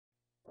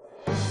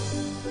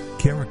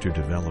Character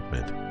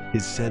development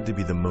is said to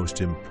be the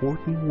most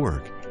important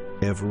work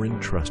ever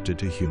entrusted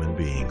to human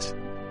beings.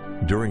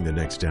 During the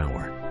next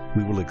hour,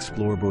 we will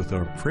explore both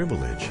our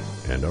privilege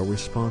and our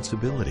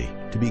responsibility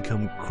to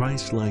become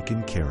Christ-like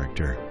in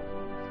character.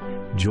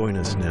 Join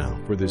us now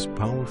for this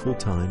powerful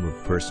time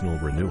of personal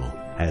renewal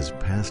as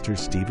Pastor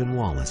Stephen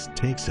Wallace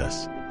takes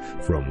us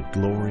from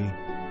glory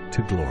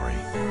to glory.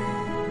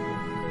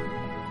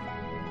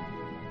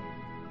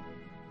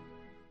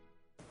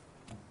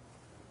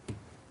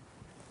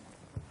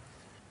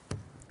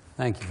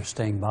 Thank you for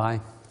staying by.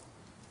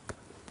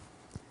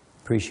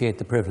 Appreciate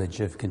the privilege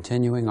of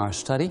continuing our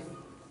study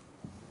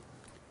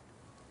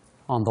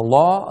on the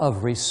law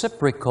of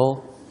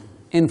reciprocal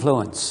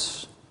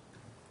influence.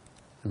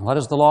 And what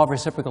is the law of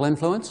reciprocal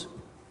influence?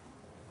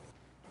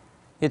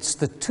 It's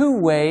the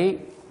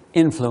two-way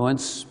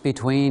influence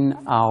between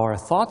our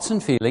thoughts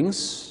and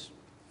feelings.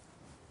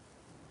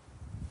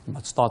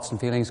 What's thoughts and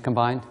feelings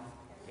combined?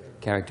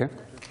 Character.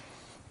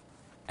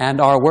 And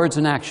our words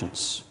and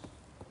actions.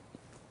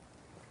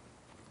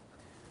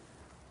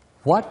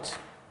 What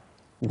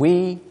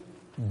we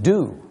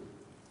do,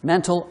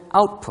 mental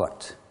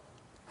output,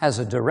 has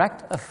a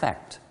direct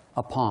effect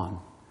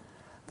upon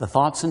the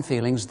thoughts and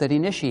feelings that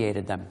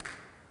initiated them,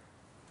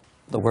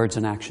 the words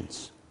and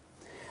actions.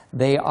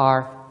 They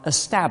are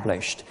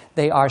established,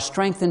 they are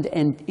strengthened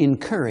and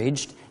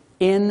encouraged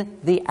in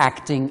the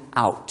acting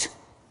out.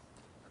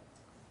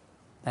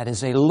 That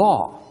is a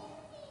law.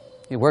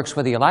 It works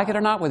whether you like it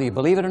or not, whether you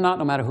believe it or not,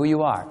 no matter who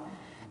you are.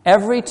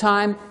 Every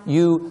time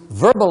you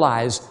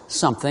verbalize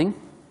something,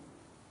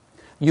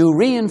 you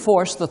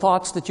reinforce the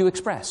thoughts that you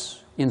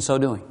express in so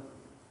doing.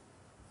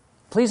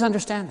 Please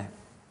understand that.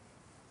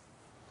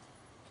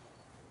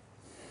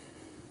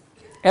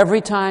 Every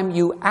time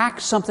you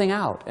act something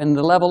out in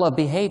the level of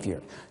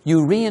behavior,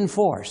 you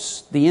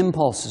reinforce the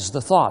impulses,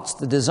 the thoughts,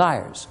 the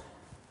desires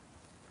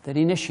that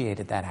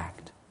initiated that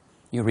act.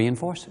 You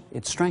reinforce it.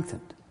 It's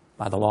strengthened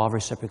by the law of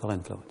reciprocal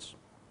influence.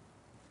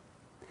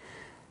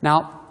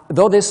 Now,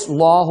 though this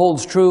law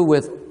holds true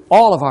with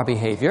all of our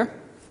behavior,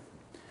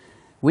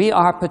 we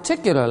are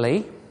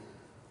particularly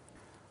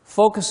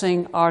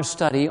focusing our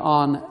study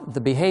on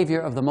the behavior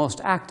of the most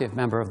active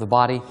member of the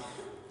body,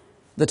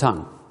 the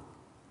tongue,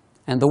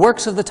 and the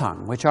works of the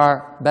tongue, which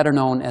are better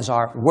known as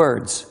our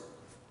words.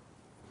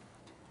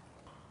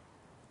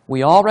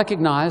 We all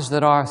recognize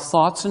that our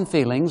thoughts and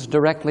feelings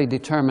directly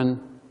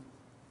determine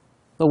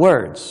the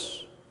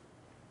words.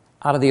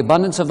 Out of the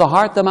abundance of the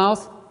heart, the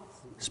mouth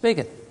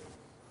speaketh.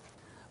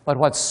 But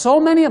what so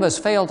many of us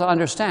fail to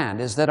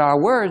understand is that our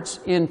words,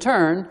 in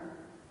turn,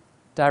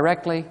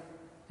 directly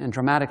and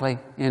dramatically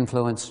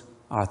influence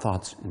our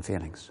thoughts and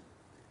feelings,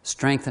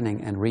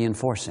 strengthening and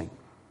reinforcing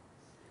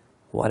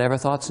whatever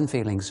thoughts and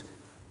feelings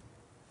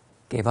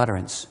gave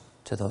utterance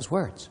to those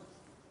words.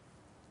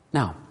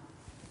 Now,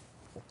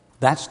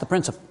 that's the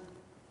principle.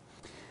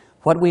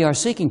 What we are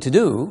seeking to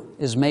do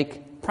is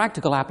make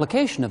practical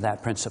application of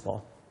that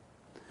principle.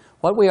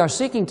 What we are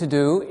seeking to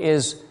do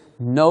is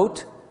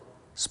note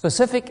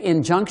specific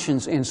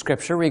injunctions in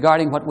Scripture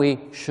regarding what we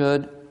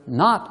should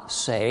not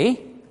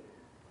say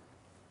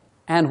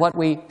and what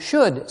we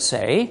should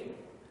say,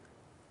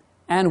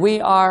 and we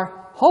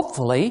are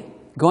hopefully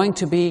going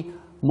to be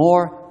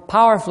more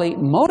powerfully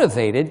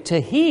motivated to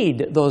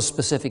heed those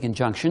specific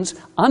injunctions,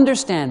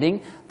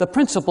 understanding the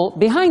principle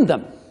behind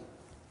them.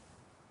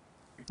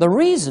 The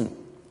reason,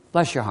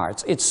 bless your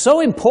hearts, it's so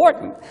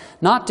important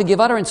not to give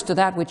utterance to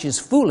that which is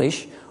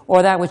foolish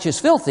or that which is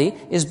filthy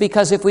is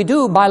because if we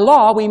do, by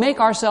law, we make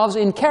ourselves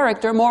in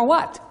character more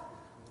what?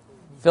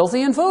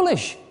 Filthy and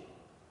foolish.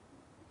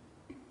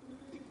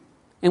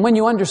 And when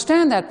you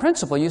understand that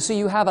principle, you see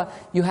you have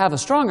a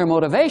stronger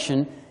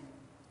motivation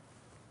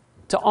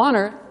to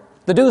honor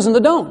the do's and the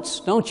don'ts,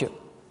 don't you?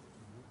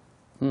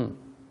 And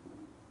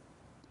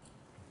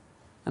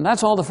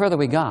that's all the further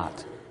we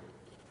got.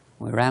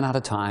 We ran out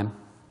of time.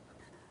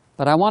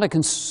 But I want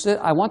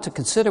to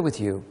consider with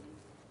you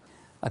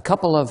a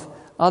couple of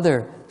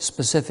other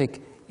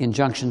specific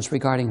injunctions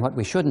regarding what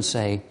we shouldn't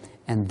say.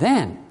 And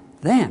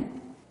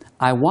then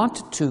I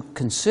want to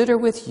consider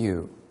with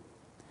you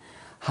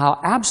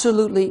how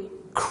absolutely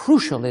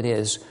crucial it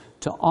is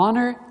to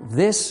honor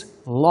this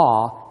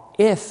law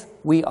if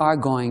we are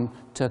going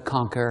to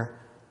conquer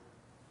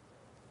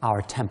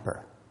our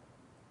temper.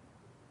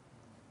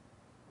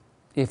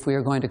 If we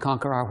are going to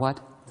conquer our what?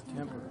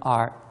 Temper.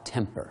 Our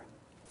temper.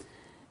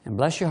 And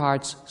bless your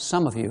hearts,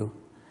 some of you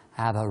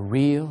have a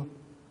real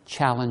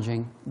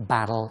challenging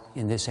battle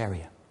in this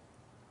area.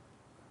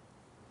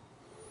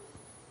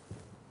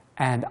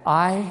 And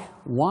I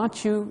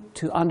want you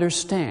to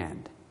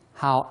understand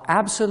how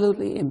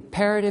absolutely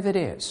imperative it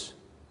is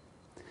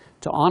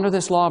to honor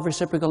this law of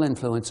reciprocal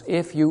influence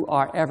if you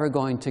are ever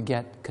going to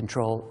get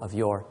control of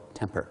your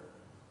temper.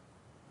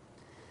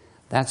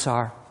 That's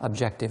our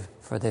objective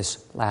for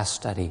this last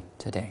study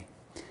today.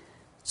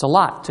 It's a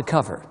lot to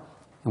cover,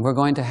 and we're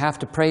going to have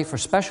to pray for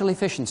special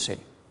efficiency.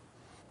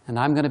 And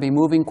I'm going to be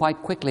moving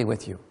quite quickly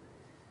with you.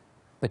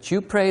 But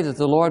you pray that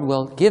the Lord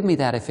will give me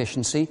that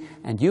efficiency,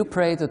 and you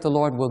pray that the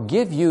Lord will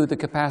give you the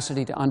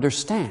capacity to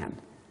understand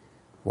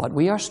what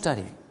we are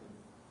studying.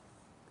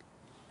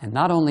 And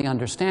not only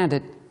understand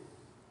it,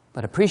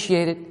 but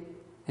appreciate it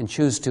and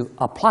choose to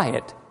apply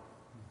it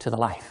to the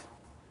life.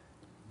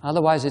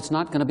 Otherwise, it's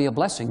not going to be a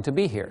blessing to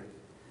be here.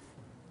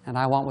 And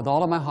I want with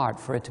all of my heart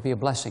for it to be a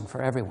blessing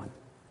for everyone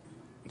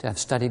to have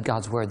studied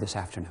God's Word this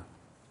afternoon.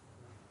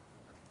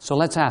 So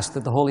let's ask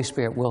that the Holy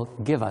Spirit will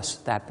give us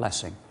that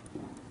blessing.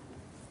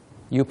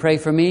 You pray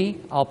for me,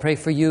 I'll pray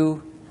for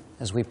you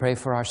as we pray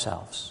for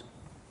ourselves.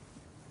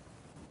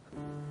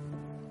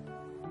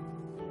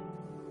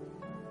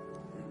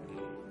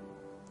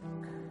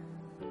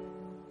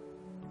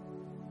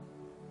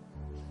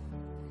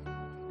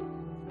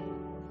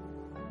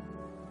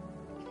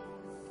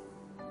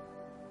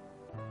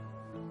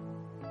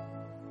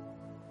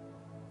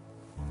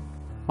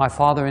 My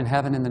Father in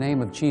heaven, in the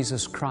name of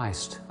Jesus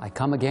Christ, I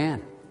come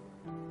again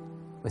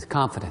with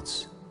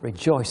confidence,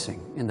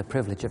 rejoicing in the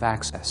privilege of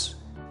access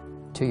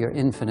to your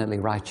infinitely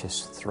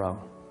righteous throne.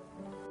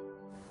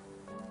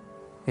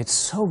 It's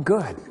so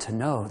good to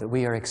know that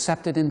we are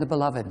accepted in the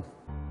Beloved,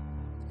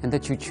 and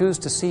that you choose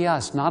to see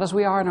us not as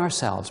we are in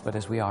ourselves, but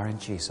as we are in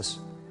Jesus.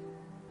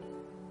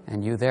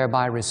 And you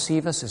thereby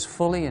receive us as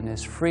fully and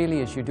as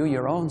freely as you do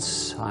your own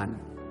Son.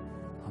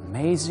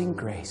 Amazing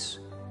grace.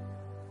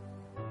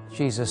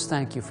 Jesus,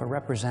 thank you for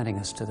representing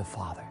us to the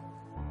Father.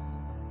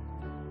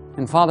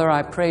 And Father,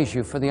 I praise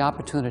you for the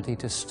opportunity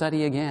to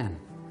study again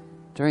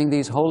during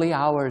these holy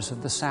hours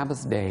of the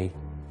Sabbath day,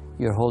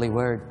 your holy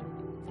word.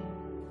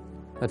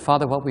 But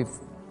Father, what we've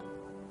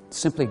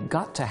simply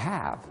got to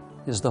have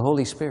is the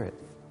Holy Spirit.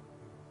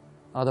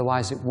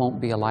 Otherwise, it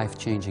won't be a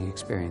life-changing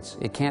experience.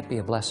 It can't be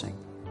a blessing.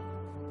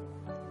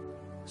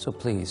 So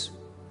please,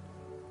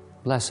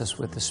 bless us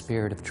with the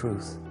Spirit of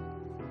truth.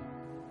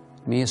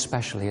 Me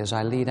especially as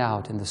I lead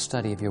out in the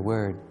study of your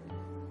word,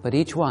 but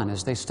each one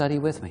as they study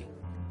with me.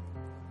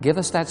 Give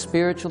us that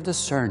spiritual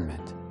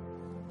discernment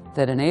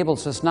that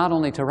enables us not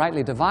only to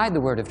rightly divide the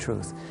word of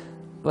truth,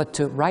 but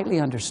to rightly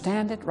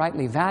understand it,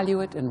 rightly value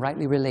it, and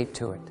rightly relate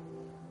to it,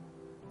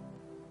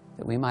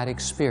 that we might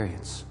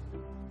experience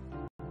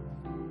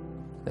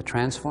the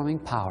transforming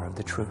power of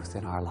the truth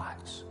in our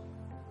lives.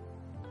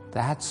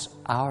 That's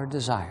our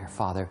desire,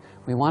 Father.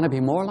 We want to be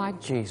more like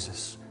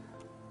Jesus,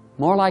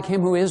 more like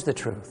Him who is the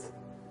truth.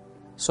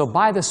 So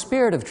by the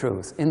Spirit of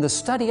truth, in the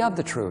study of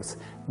the truth,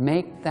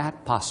 make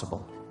that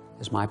possible,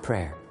 is my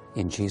prayer.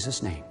 In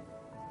Jesus' name,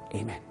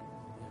 amen.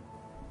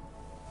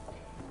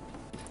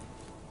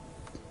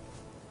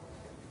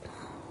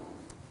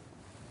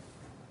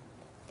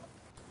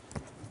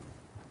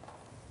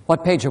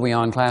 What page are we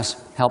on, class?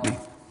 Help me.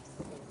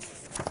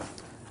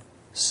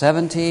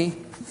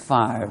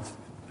 75.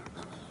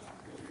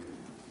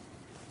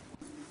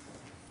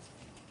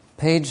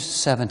 Page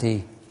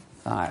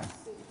 75.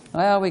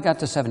 Well, we got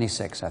to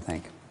 76, I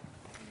think.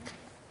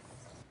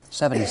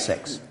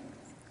 76.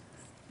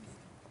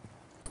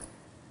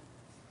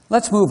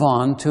 Let's move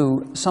on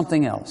to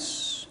something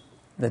else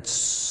that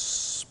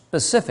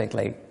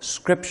specifically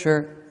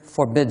Scripture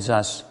forbids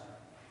us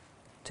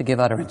to give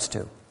utterance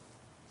to.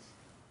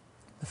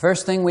 The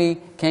first thing we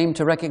came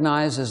to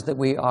recognize is that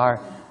we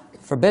are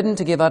forbidden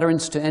to give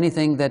utterance to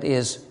anything that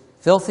is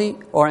filthy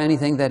or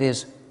anything that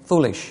is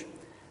foolish.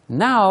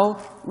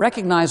 Now,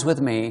 recognize with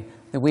me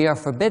that we are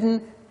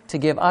forbidden to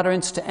give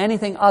utterance to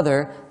anything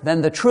other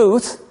than the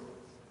truth,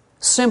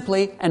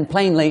 simply and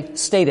plainly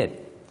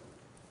stated.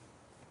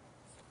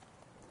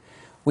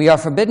 We are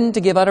forbidden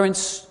to give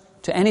utterance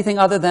to anything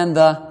other than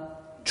the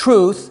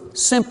truth,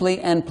 simply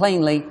and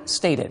plainly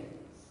stated.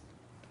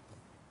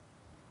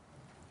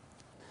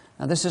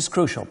 Now, this is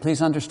crucial. Please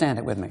understand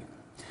it with me.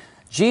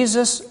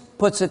 Jesus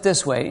puts it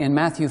this way in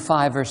Matthew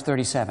 5, verse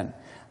 37.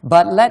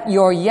 But let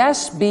your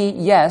yes be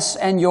yes,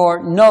 and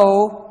your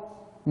no,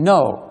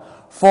 no.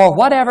 For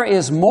whatever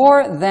is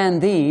more than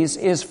these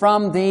is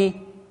from the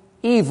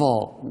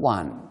evil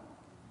one.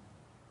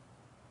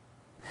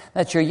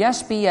 Let your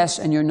yes be yes,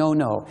 and your no,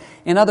 no.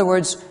 In other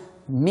words,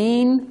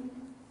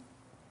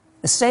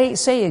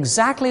 say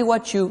exactly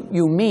what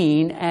you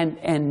mean,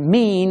 and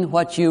mean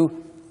what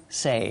you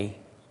say.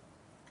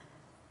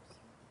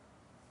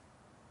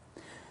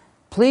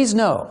 Please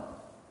know,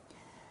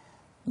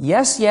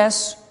 yes,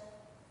 yes,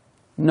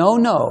 no,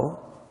 no,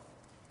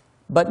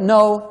 but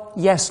no,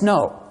 yes,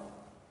 no.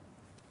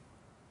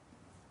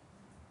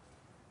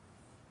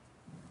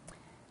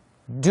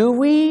 Do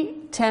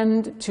we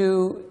tend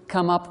to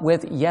come up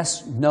with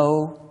yes,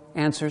 no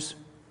answers?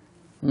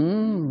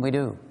 We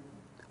do.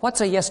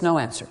 What's a yes, no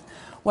answer?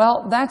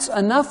 Well, that's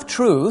enough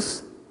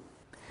truth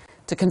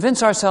to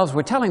convince ourselves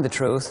we're telling the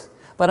truth,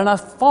 but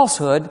enough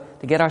falsehood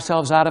to get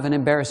ourselves out of an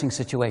embarrassing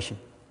situation.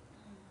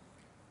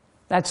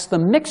 That's the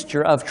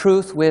mixture of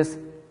truth with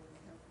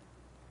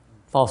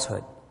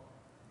falsehood.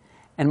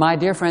 And my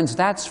dear friends,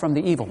 that's from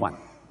the evil one.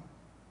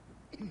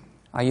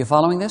 Are you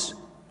following this?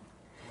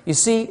 You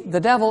see, the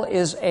devil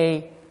is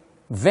a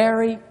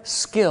very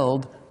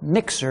skilled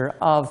mixer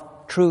of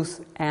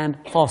truth and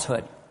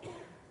falsehood.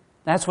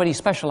 That's what he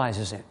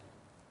specializes in.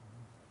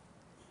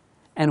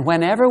 And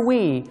whenever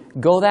we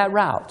go that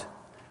route,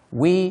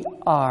 we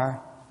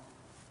are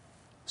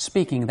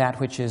speaking that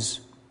which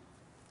is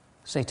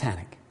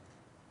satanic,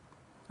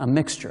 a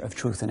mixture of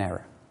truth and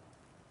error.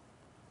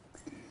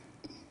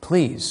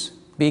 Please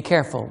be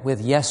careful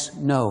with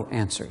yes-no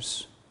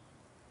answers.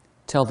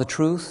 Tell the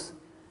truth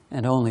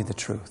and only the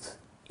truth,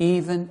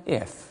 even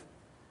if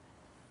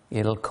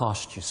it'll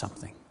cost you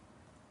something.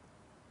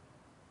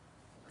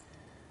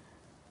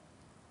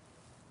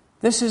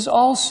 This is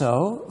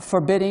also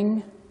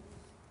forbidding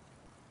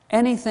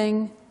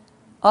anything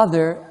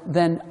other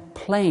than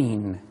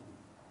plain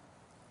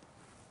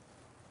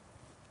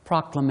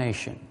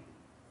proclamation,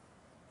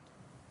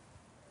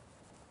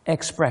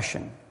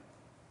 expression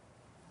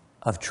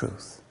of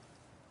truth.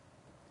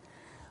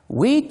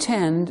 We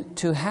tend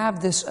to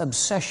have this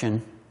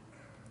obsession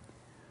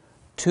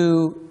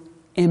to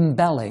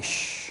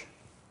embellish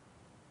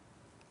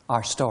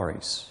our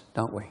stories,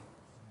 don't we?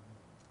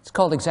 It's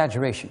called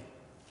exaggeration.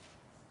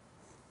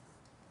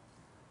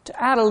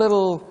 To add a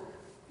little,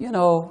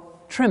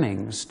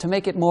 trimmings to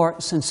make it more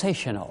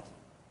sensational.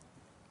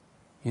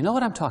 You know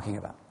what I'm talking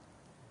about.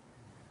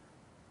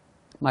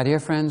 My dear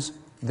friends,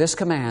 this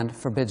command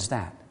forbids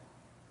that.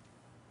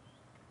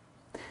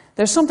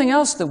 There's something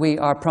else that we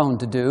are prone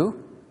to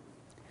do,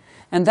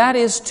 and that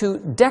is to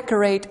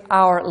decorate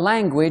our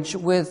language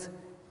with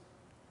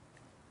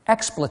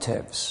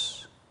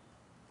expletives,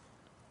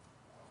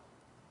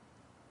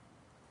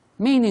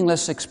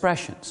 meaningless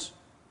expressions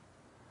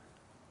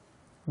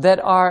that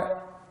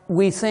are,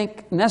 we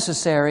think,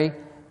 necessary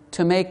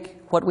to make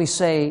what we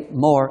say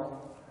more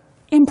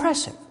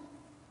impressive.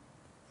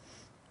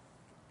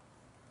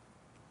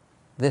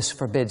 This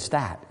forbids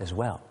that as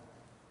well.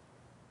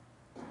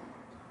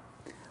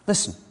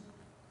 Listen.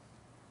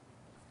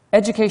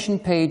 Education,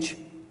 page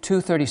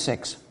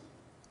 236.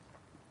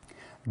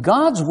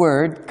 God's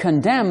Word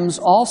condemns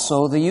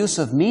also the use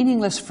of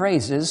meaningless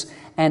phrases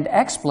and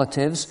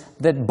expletives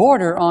that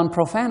border on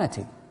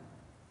profanity.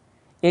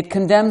 It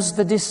condemns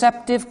the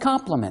deceptive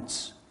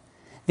compliments,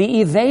 the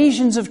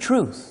evasions of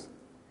truth,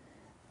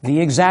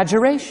 the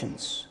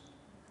exaggerations,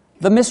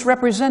 the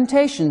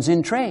misrepresentations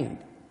in trade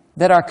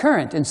that are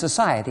current in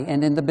society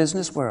and in the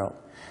business world.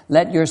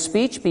 Let your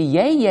speech be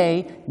yea,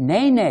 yea,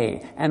 nay,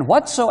 nay, and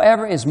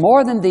whatsoever is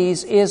more than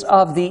these is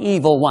of the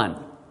evil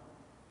one.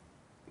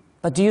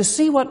 But do you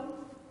see what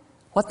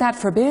that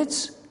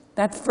forbids?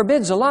 That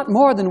forbids a lot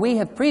more than we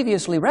have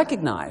previously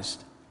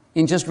recognized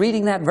in just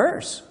reading that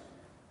verse.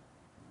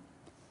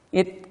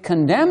 It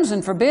condemns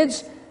and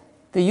forbids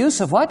the use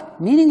of what?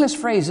 Meaningless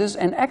phrases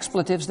and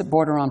expletives that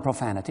border on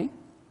profanity,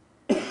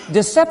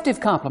 deceptive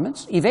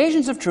compliments,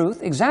 evasions of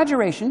truth,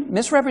 exaggeration,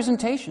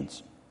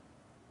 misrepresentations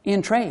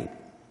in trade.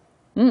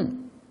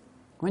 When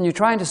you're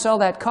trying to sell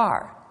that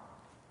car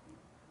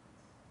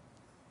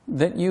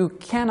that you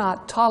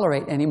cannot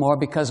tolerate anymore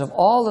because of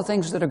all the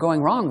things that are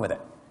going wrong with it,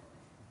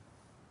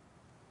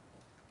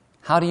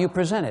 how do you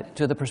present it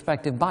to the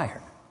prospective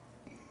buyer?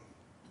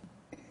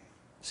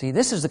 See,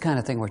 this is the kind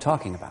of thing we're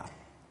talking about.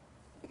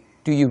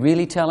 Do you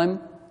really tell him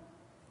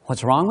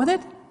what's wrong with it?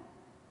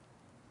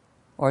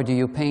 Or do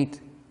you paint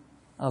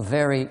a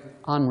very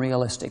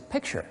unrealistic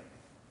picture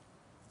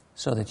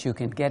so that you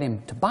can get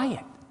him to buy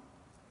it?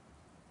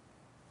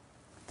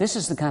 This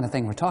is the kind of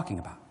thing we're talking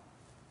about.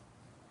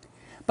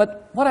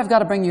 But what I've got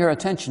to bring your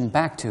attention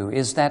back to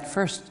is that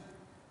first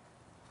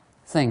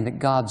thing that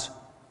God's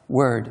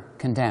Word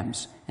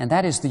condemns, and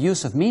that is the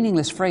use of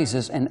meaningless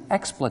phrases and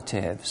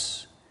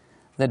expletives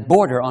that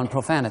border on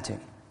profanity.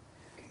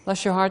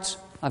 Bless your hearts,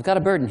 I've got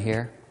a burden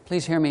here.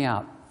 Please hear me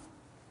out.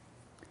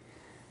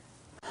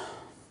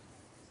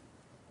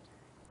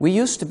 We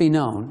used to be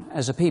known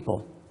as a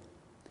people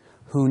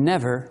who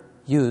never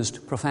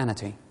used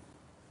profanity.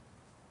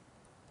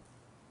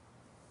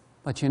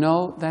 But you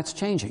know, that's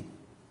changing.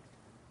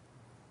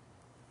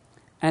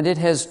 And it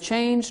has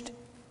changed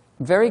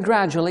very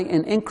gradually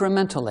and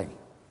incrementally.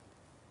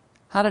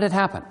 How did it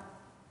happen?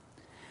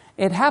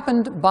 It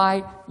happened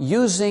by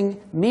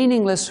using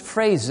meaningless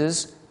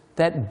phrases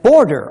that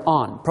border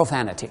on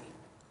profanity,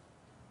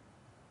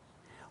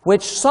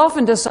 which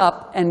softened us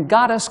up and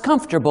got us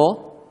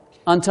comfortable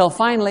until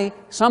finally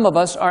some of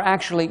us are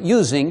actually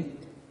using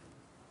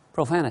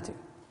profanity.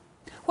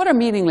 What are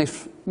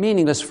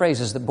meaningless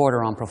phrases that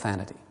border on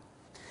profanity?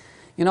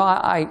 You know,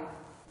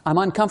 I'm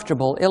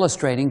uncomfortable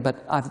illustrating,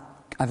 but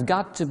I've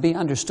got to be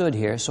understood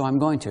here, so I'm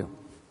going to.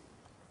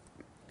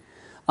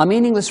 A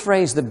meaningless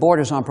phrase that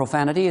borders on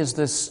profanity is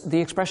the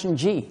expression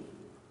G.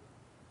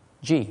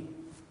 G.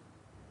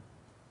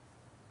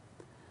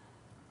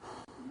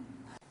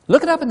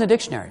 Look it up in the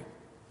dictionary.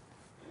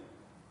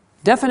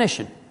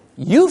 Definition: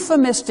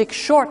 euphemistic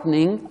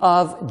shortening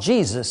of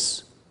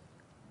Jesus.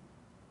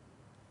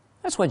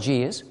 That's what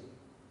G is.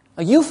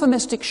 A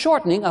euphemistic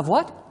shortening of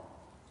what?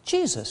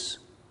 Jesus.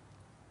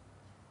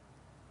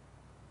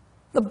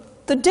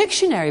 The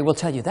dictionary will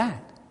tell you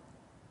that.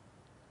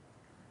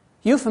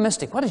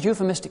 Euphemistic. What does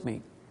euphemistic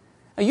mean?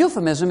 A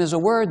euphemism is a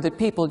word that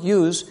people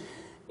use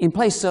in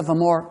place of a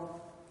more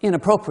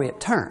inappropriate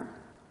term.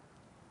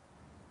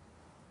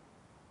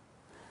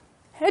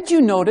 Had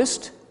you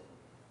noticed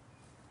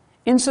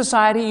in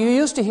society you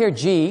used to hear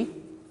G,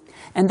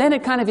 and then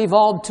it kind of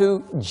evolved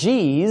to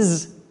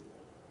G's,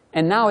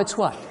 and now it's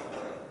what?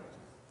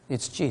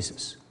 It's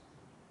Jesus.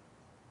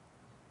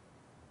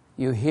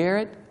 You hear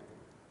it,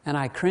 and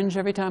I cringe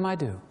every time I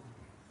do.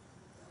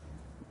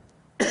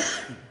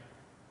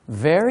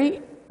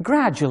 Very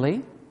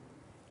gradually,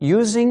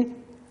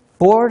 using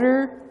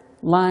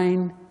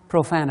borderline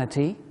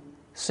profanity,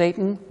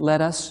 Satan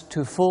led us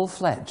to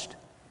full-fledged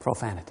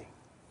profanity.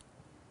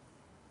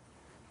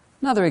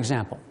 Another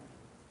example,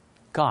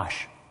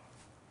 gosh,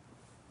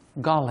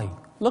 golly,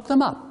 look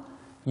them up.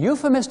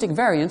 Euphemistic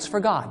variants for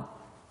God.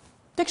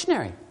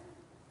 Dictionary.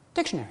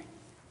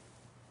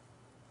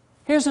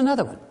 Here's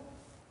another one.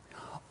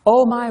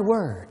 Oh my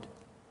word.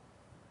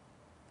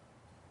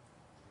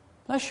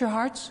 Bless your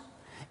hearts.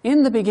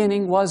 In the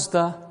beginning was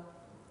the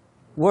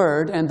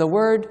Word, and the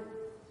Word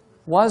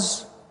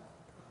was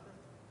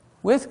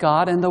with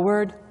God, and the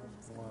Word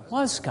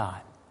was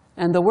God.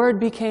 And the Word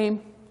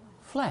became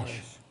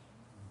flesh.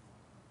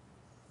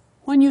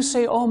 When you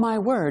say, oh my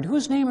word,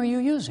 whose name are you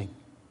using?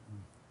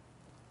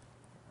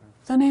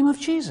 The name of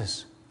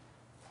Jesus.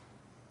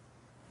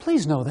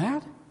 Please know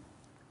that.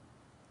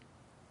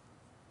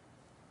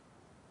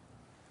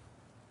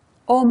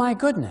 Oh my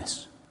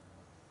goodness.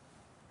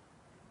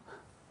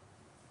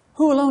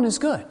 Who alone is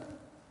good?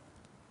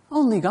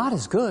 Only God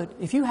is good.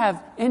 If you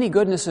have any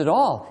goodness at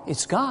all,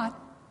 it's God.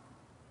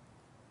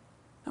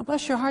 Now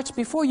bless your hearts,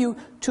 before you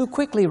too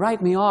quickly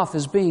write me off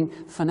as being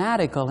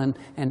fanatical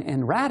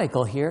and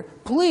radical here,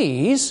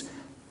 please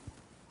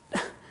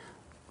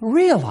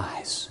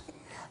realize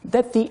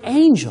that the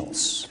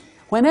angels,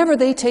 whenever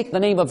they take the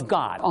name of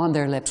God on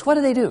their lips, what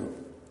do?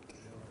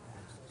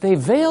 They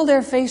veil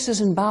their faces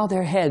and bow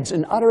their heads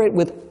and utter it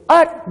with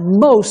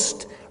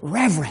utmost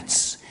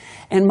reverence.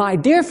 And my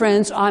dear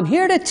friends, I'm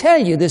here to tell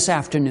you this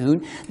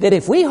afternoon that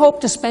if we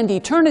hope to spend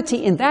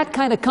eternity in that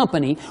kind of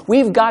company,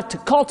 we've got to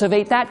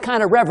cultivate that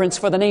kind of reverence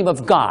for the name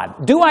of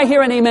God. Do I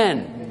hear an amen?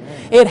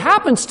 Amen. It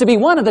happens to be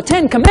one of the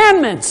 10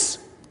 Commandments.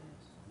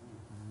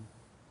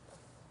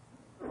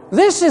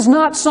 This is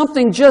not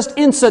something just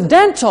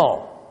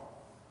incidental.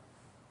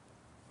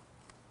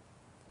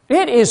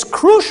 It is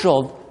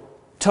crucial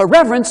to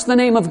reverence the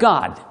name of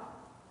God.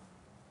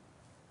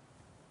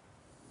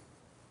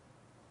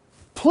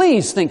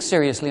 Please think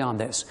seriously on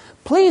this.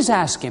 Please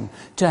ask Him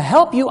to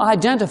help you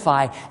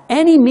identify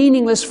any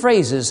meaningless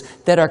phrases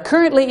that are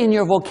currently in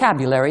your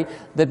vocabulary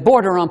that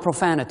border on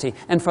profanity.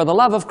 And for the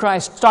love of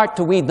Christ, start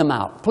to weed them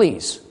out.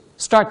 Please,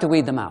 start to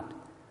weed them out.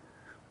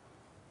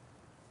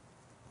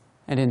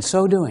 And in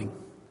so doing,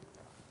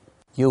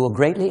 you will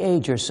greatly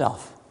aid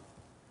yourself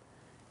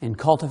in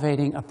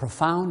cultivating a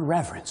profound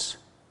reverence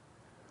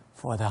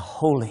for the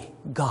holy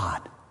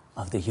God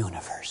of the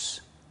universe.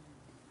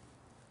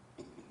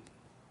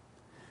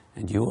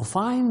 And you will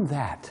find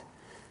that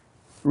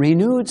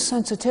renewed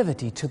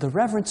sensitivity to the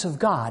reverence of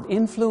God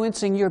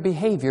influencing your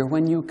behavior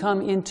when you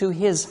come into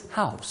His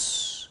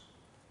house.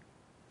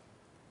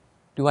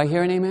 Do I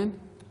hear an amen?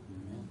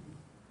 Amen.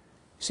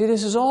 See,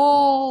 this is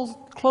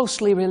all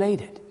closely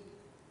related.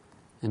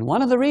 And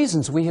one of the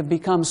reasons we have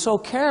become so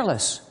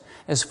careless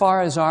as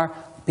far as our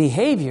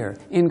behavior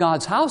in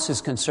God's house is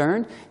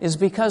concerned is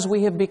because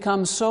we have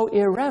become so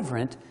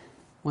irreverent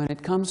when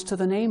it comes to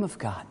the name of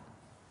God.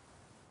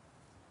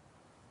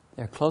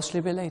 They're closely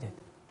related.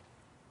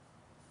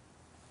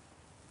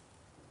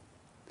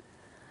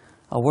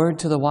 A word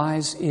to the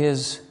wise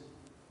is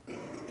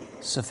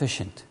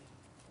sufficient.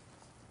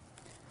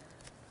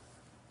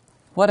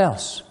 What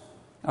else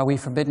are we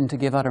forbidden to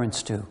give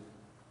utterance to?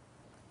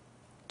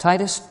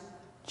 Titus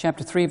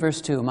chapter 3,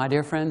 verse 2. My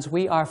dear friends,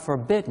 we are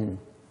forbidden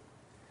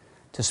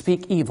to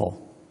speak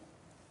evil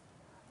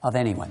of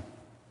anyone.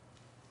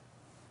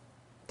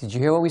 Did you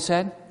hear what we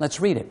said? Let's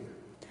read it.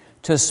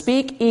 To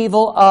speak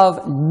evil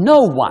of no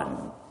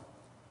one.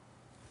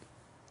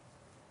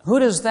 Who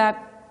does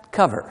that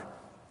cover?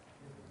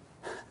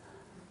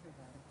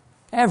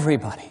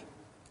 Everybody.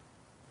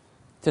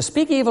 To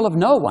speak evil of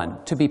no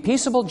one, to be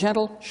peaceable,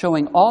 gentle,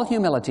 showing all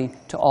humility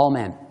to all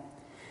men.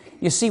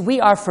 You see, we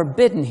are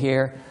forbidden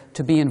here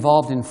to be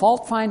involved in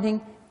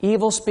fault-finding,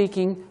 evil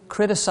speaking,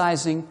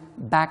 criticizing,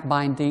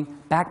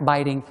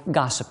 backbiting,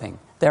 gossiping.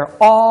 They're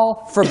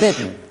all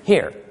forbidden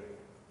here.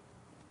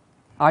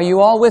 Are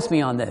you all with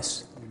me on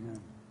this? Amen.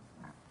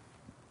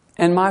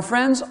 And my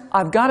friends,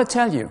 I've got to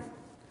tell you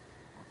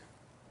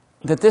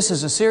that this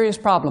is a serious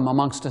problem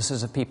amongst us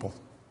as a people.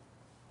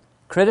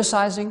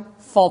 Criticizing,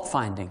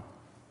 fault-finding,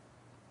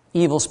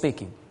 evil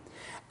speaking.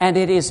 And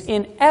it is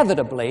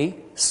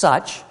inevitably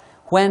such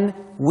when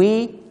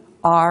we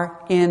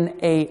are in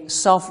a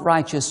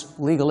self-righteous,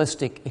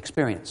 legalistic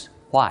experience.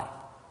 Why?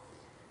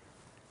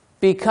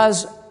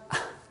 Because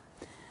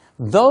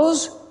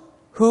those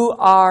who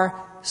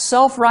are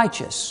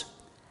self-righteous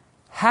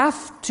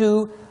have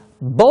to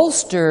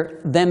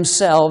bolster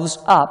themselves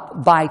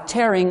up by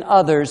tearing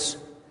others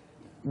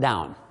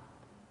down.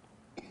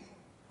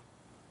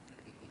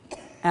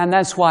 And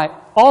that's why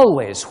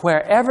always,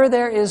 wherever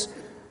there is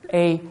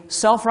a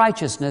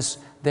self-righteousness,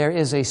 there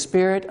is a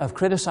spirit of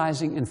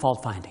criticizing and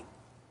fault-finding.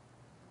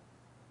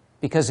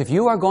 Because if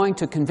you are going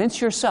to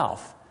convince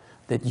yourself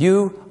that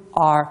you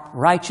are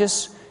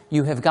righteous,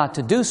 you have got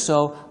to do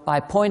so by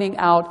pointing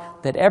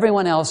out that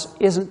everyone else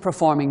isn't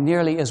performing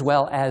nearly as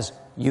well as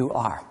you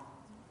are.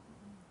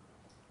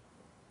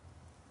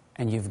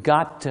 And you've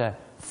got to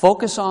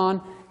focus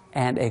on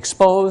and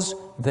expose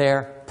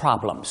their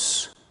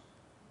problems.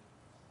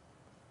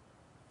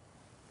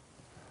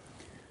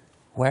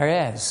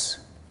 Whereas,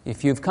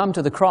 if you've come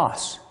to the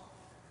cross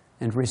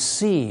and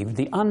received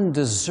the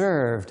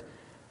undeserved,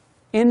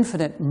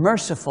 infinite,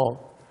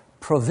 merciful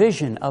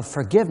provision of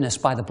forgiveness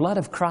by the blood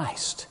of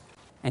Christ,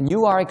 and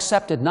you are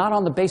accepted not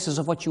on the basis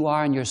of what you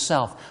are in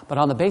yourself, but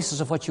on the basis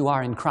of what you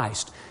are in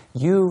Christ,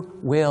 you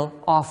will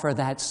offer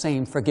that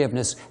same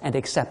forgiveness and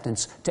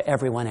acceptance to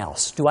everyone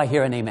else. Do I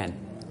hear an amen?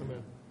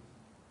 Amen.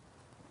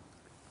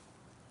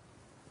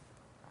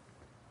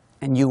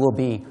 And you will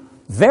be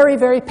very,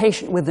 very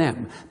patient with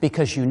them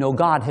because you know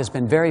God has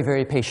been very,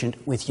 very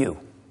patient with you.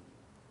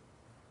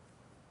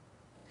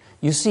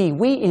 You see,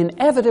 we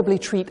inevitably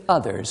treat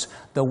others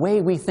the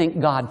way we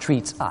think God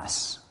treats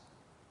us.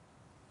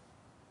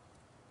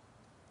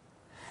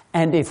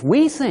 And if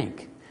we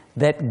think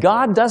that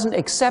God doesn't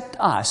accept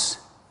us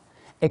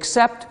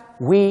except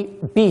we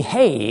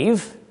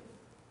behave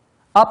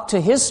up to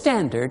His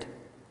standard,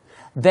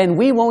 then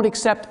we won't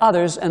accept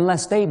others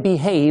unless they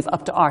behave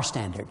up to our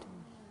standard.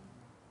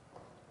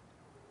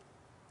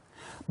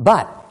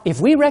 But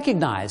if we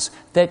recognize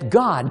that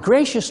God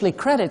graciously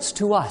credits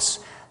to us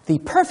the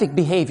perfect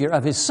behavior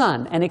of His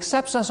Son and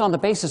accepts us on the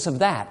basis of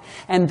that,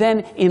 and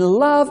then in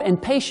love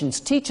and patience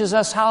teaches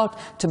us how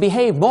to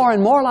behave more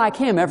and more like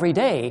Him every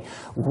day,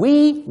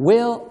 we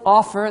will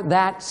offer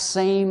that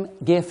same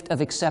gift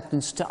of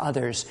acceptance to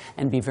others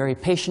and be very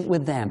patient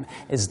with them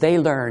as they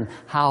learn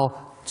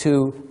how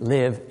to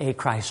live a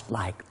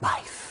Christ-like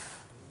life.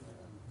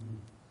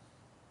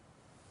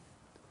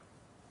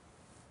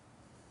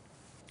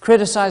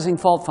 Criticizing,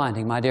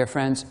 fault-finding, my dear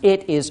friends,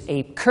 it is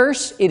a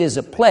curse, it is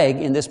a plague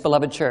in this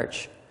beloved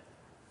church.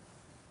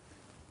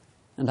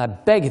 And I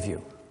beg of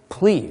you,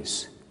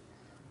 please,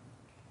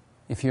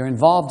 if you're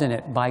involved in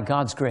it, by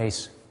God's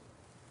grace,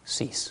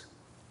 cease.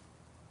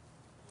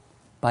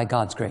 By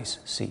God's grace,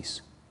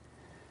 cease.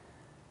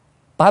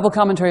 Bible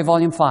Commentary,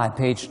 Volume 5,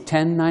 page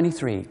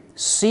 1093.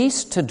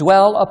 Cease to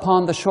dwell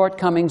upon the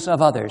shortcomings of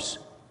others.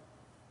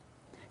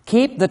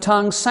 Keep the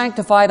tongue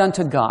sanctified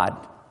unto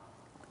God.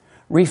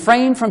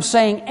 Refrain from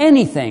saying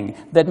anything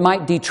that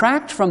might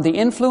detract from the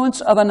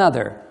influence of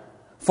another.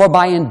 For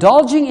by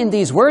indulging in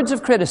these words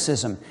of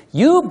criticism,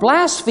 you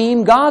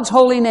blaspheme God's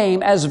holy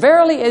name as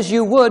verily as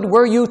you would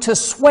were you to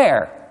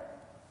swear.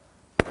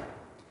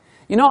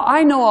 You know,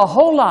 I know a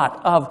whole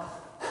lot of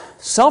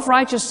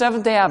self-righteous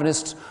Seventh-day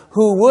Adventists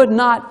who would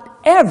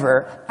not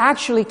ever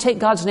actually take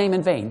God's name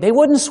in vain. They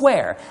wouldn't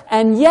swear.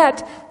 And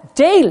yet,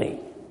 daily,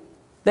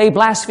 they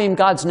blaspheme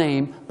God's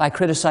name by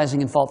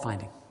criticizing and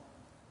fault-finding.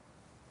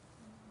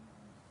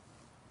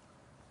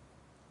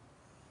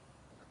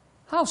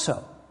 How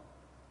so?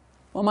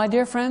 Well, my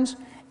dear friends,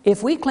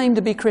 if we claim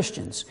to be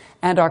Christians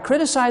and are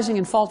criticizing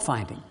and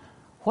fault-finding,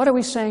 what are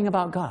we saying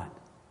about God?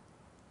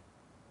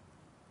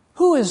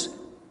 Who is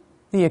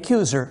the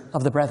accuser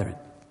of the brethren?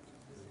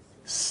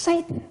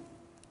 Satan.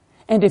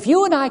 And if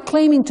you and I,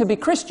 claiming to be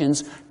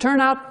Christians, turn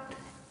out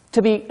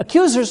to be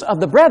accusers of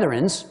the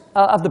brethren,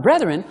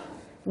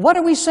 what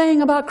are we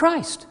saying about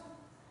Christ?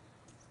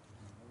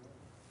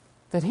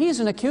 That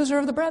He's an accuser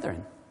of the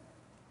brethren.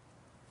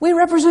 We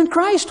represent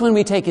Christ when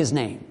we take His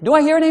name. Do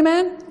I hear an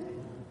amen?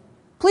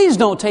 Please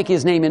don't take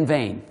His name in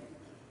vain.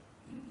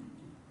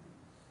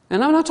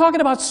 And I'm not talking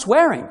about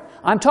swearing.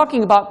 I'm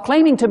talking about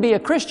claiming to be a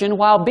Christian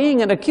while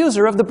being an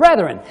accuser of the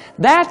brethren.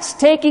 That's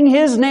taking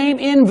His name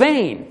in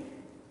vain.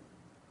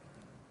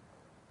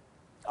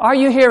 Are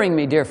you hearing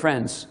me, dear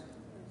friends?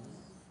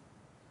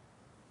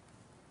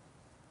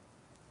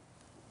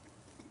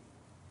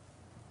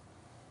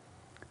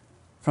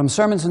 From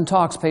Sermons and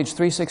Talks, page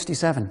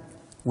 367.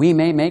 We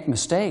may make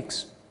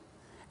mistakes,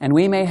 and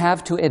we may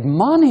have to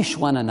admonish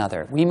one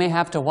another. We may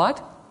have to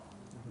what?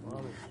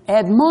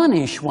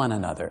 Admonish one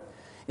another.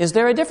 Is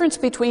there a difference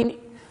between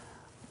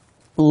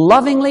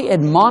lovingly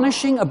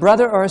admonishing a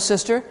brother or a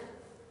sister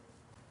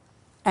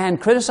and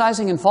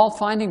criticizing and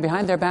fault-finding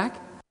behind their back?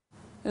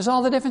 There's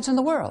all the difference in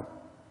the world.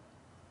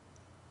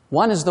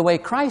 One is the way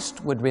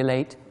Christ would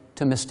relate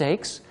to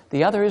mistakes.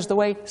 The other is the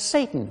way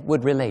Satan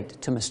would relate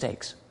to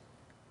mistakes.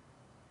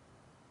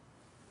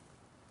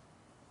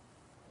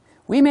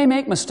 We may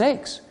make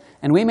mistakes,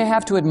 and we may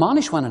have to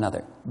admonish one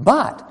another,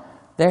 but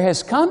there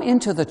has come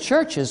into the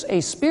churches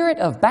a spirit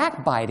of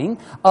backbiting,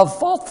 of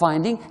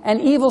fault-finding, and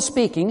evil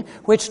speaking,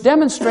 which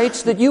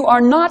demonstrates that you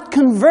are not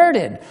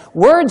converted.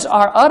 Words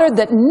are uttered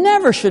that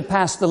never should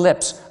pass the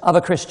lips of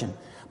a Christian.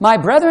 My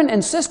brethren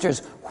and sisters,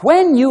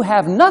 when you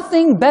have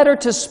nothing better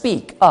to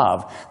speak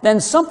of than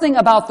something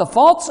about the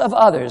faults of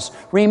others,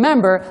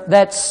 remember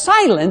that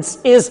silence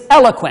is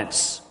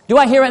eloquence. Do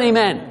I hear an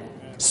amen?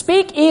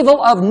 Speak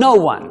evil of no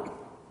one.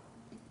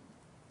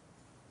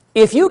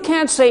 If you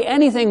can't say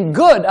anything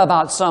good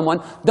about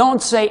someone,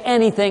 don't say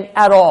anything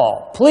at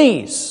all,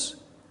 please.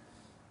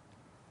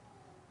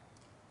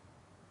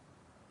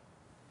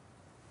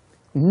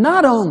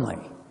 Not only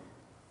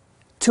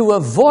to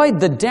avoid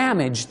the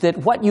damage that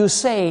what you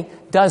say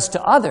does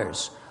to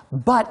others,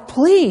 but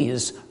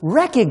please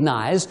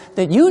recognize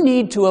that you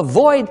need to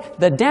avoid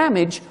the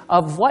damage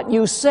of what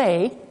you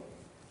say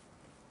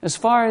as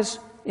far as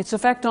its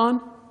effect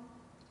on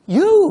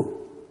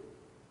you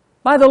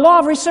by the law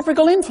of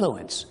reciprocal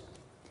influence.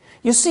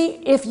 You see,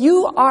 if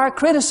you are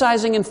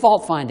criticizing and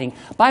fault-finding,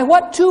 by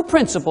what two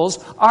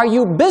principles are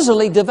you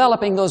busily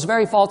developing those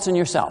very faults in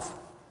yourself?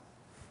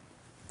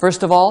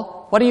 First of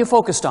all, what are you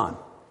focused on?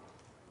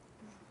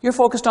 You're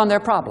focused on their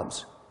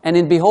problems. And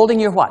in beholding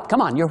your what? Come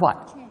on, your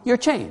what? Your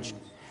change.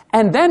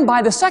 And then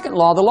by the second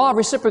law, the law of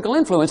reciprocal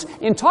influence,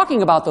 in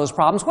talking about those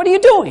problems, what are you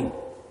doing?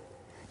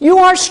 You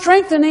are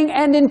strengthening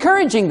and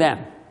encouraging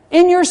them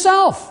in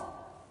yourself.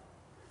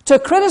 To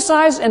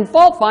criticize and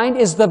fault-find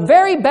is the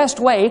very best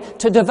way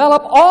to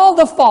develop all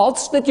the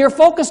faults that you're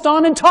focused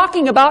on and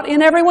talking about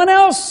in everyone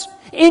else,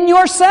 in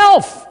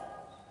yourself.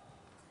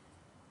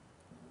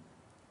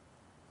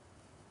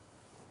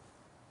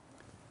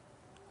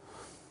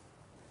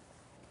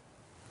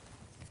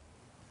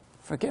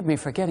 Forgive me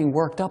for getting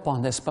worked up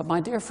on this, but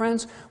my dear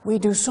friends, we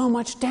do so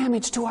much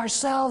damage to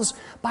ourselves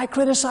by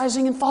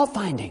criticizing and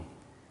fault-finding.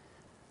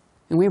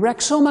 And we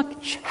wreak so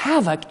much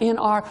havoc in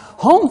our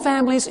home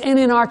families and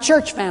in our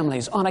church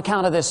families on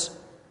account of this.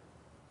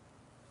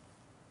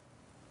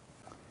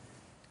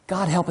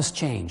 God help us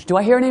change. Do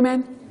I hear an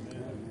amen?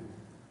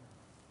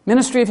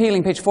 Ministry of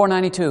Healing, page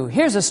 492.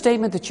 Here's a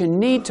statement that you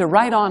need to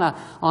write on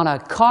a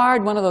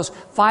card, one of those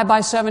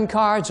 5x7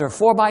 cards or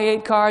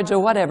 4x8 cards or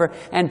whatever,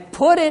 and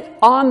put it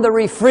on the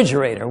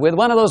refrigerator with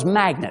one of those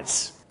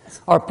magnets.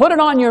 Or put it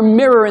on your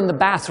mirror in the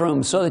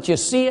bathroom so that you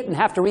see it and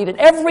have to read it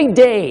every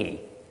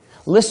day.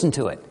 Listen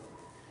to it.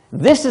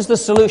 This is the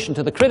solution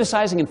to the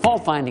criticizing and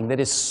fault-finding that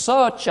is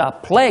such a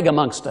plague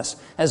amongst us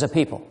as a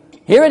people.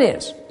 Here it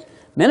is.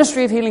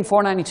 Ministry of Healing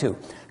 492.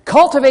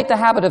 Cultivate the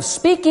habit of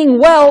speaking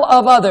well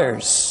of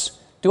others.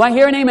 Do I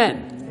hear an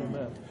amen?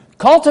 Amen.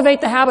 Cultivate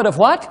the habit of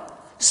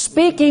what?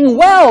 Speaking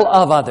well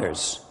of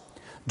others.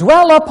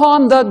 Dwell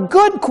upon the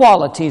good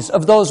qualities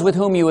of those with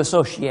whom you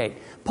associate.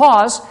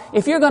 Pause.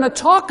 If you're going to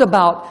talk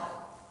about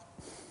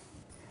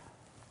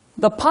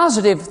the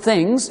positive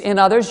things in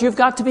others, you've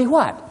got to be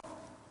what?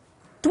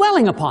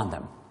 Dwelling upon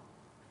them.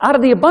 Out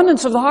of the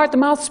abundance of the heart, the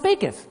mouth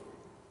speaketh.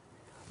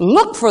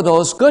 Look for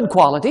those good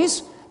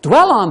qualities,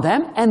 dwell on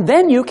them, and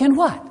then you can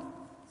what?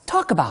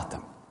 Talk about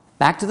them.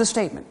 Back to the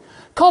statement.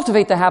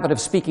 Cultivate the habit of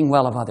speaking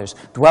well of others.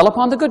 Dwell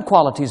upon the good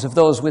qualities of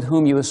those with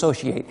whom you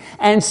associate.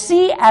 And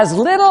see as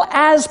little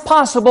as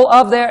possible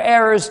of their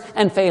errors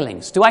and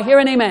failings. Do I hear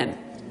an amen?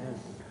 Amen.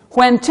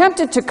 When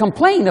tempted to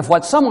complain of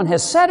what someone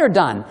has said or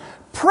done,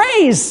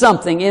 praise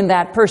something in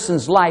that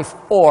person's life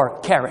or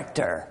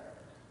character.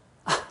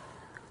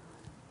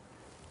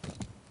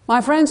 My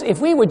friends, if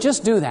we would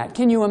just do that,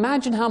 can you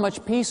imagine how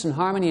much peace and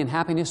harmony and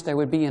happiness there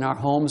would be in our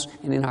homes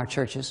and in our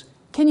churches?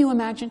 Can you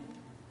imagine?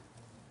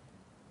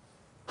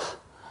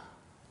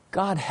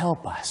 God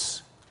help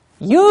us.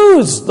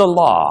 Use the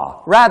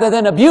law rather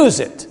than abuse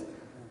it.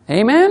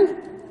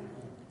 Amen?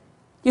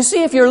 You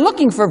see, if you're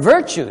looking for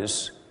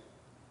virtues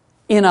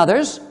in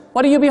others,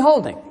 what are you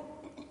beholding?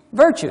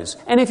 Virtues.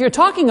 And if you're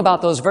talking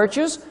about those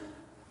virtues,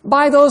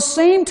 by those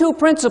same two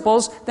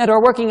principles that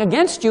are working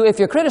against you if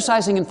you're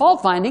criticizing and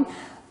fault-finding,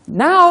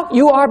 now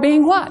you are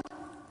being what?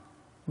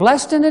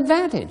 Blessed and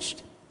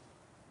advantaged.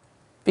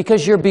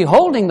 Because you're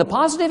beholding the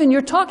positive and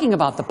you're talking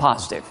about the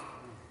positive.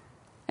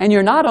 And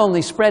you're not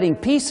only spreading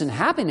peace and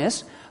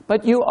happiness,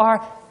 but you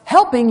are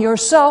helping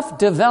yourself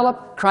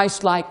develop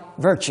Christ-like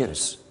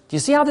virtues. Do you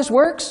see how this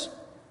works?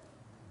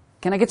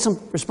 Can I get some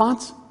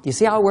response? Do you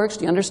see how it works?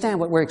 Do you understand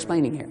what we're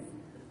explaining here?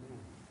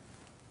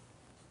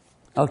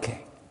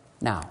 Okay.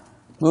 Now,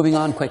 moving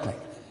on quickly.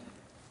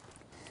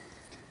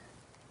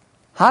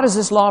 How does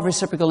this law of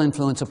reciprocal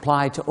influence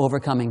apply to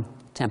overcoming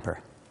temper?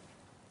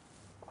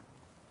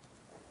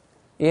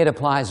 It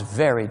applies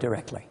very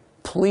directly.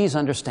 Please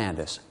understand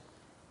this.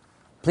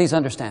 Please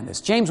understand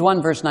this. James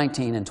 1, verse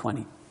 19 and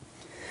 20.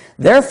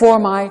 Therefore,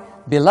 my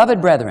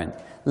beloved brethren,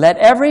 let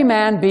every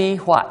man be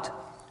what?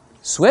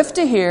 Swift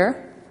to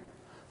hear,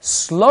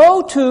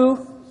 slow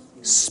to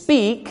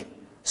speak,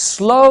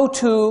 slow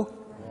to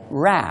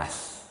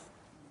wrath.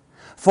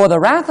 For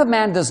the wrath of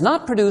man does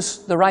not produce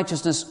the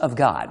righteousness of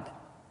God.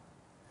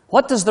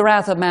 What does the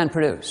wrath of man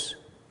produce?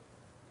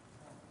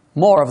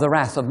 More of the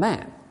wrath of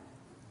man.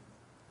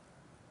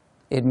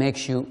 It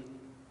makes you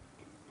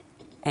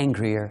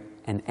angrier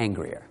and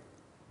angrier.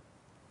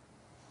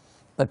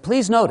 But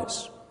please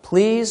notice,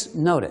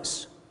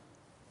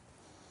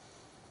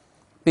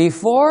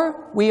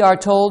 before we are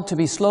told to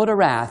be slow to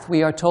wrath,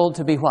 we are told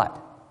to be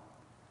what?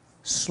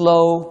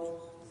 Slow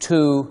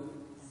to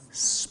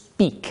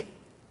speak.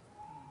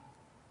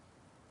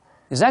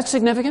 Is that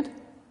significant?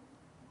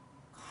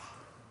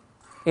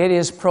 It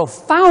is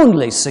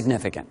profoundly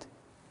significant.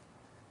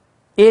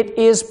 It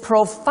is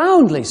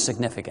profoundly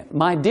significant.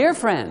 My dear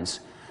friends,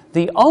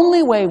 the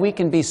only way we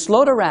can be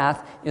slow to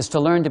wrath is to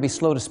learn to be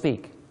slow to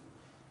speak.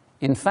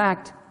 In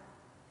fact,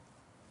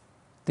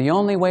 the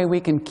only way we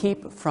can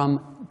keep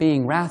from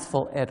being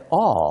wrathful at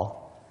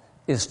all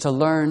is to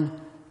learn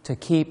to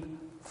keep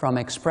from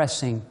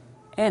expressing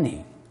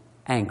any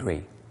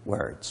angry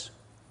words.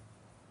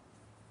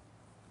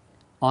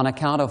 On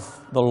account of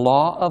the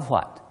law of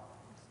what?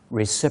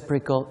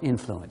 Reciprocal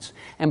influence.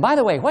 And by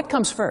the way, what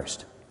comes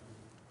first?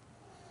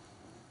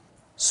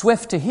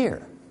 Swift to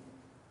hear.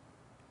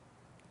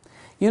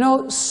 You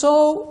know,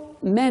 so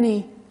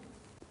many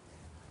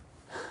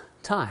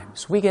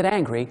times we get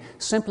angry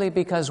simply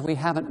because we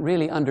haven't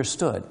really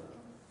understood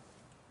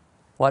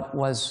what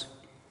was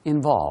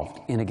involved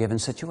in a given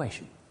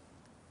situation.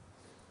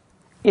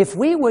 If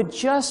we would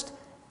just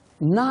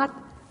not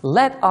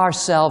let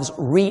ourselves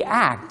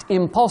react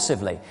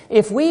impulsively,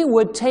 if we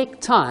would take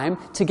time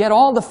to get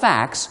all the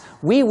facts,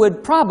 we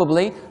would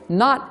probably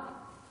not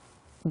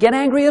get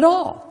angry at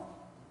all.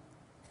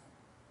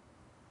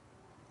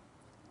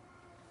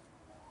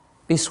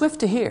 Be swift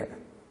to hear,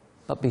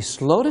 but be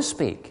slow to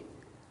speak.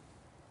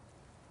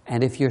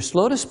 And if you're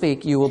slow to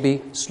speak, you will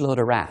be slow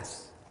to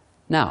wrath.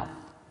 Now,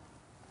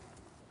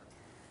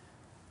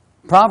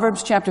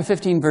 Proverbs chapter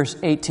 15, verse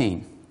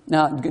 18.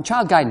 Now,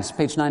 Child Guidance,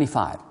 page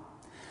 95.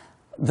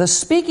 The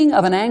speaking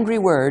of an angry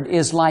word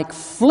is like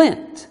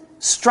flint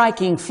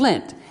striking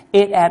flint.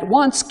 It at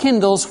once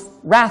kindles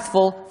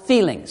wrathful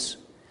feelings.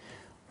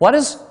 What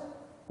does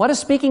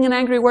speaking an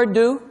angry word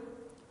do?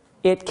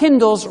 It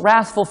kindles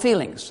wrathful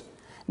feelings.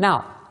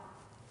 Now,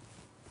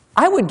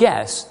 I would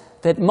guess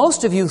that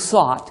most of you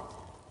thought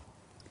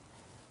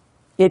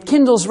it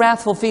kindles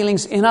wrathful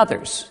feelings in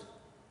others,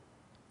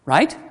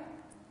 right?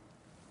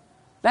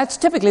 That's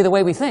typically the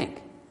way we think.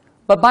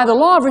 But by the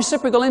law of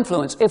reciprocal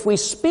influence, if we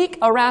speak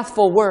a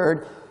wrathful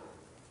word,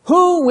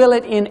 who will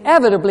it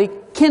inevitably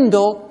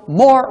kindle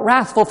more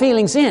wrathful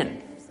feelings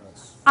in?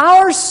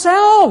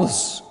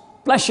 Ourselves!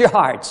 Bless your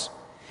hearts.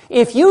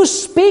 If you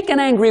speak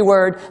an angry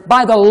word,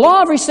 by the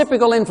law of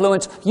reciprocal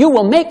influence, you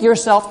will make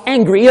yourself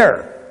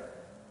angrier.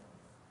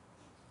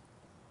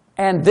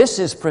 And this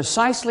is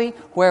precisely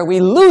where we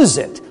lose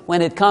it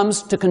when it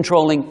comes to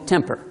controlling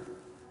temper.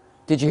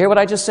 Did you hear what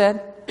I just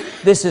said?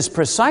 This is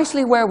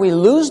precisely where we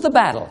lose the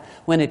battle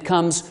when it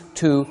comes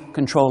to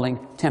controlling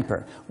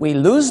temper. We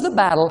lose the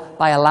battle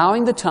by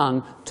allowing the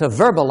tongue to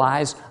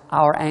verbalize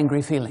our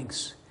angry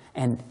feelings.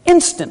 And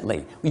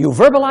instantly, you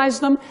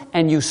verbalize them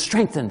and you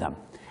strengthen them.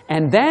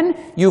 And then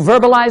you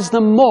verbalize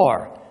them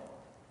more.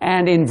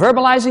 And in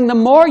verbalizing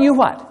them more, you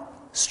what?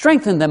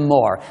 Strengthen them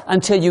more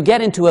until you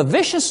get into a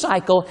vicious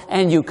cycle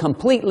and you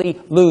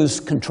completely lose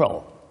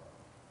control.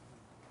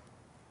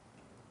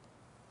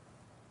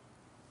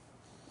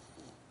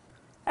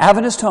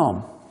 Adventist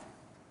Home,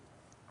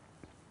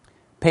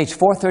 page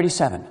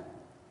 437.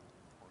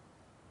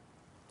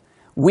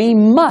 We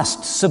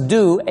must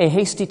subdue a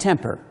hasty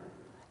temper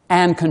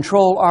and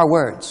control our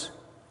words.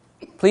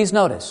 Please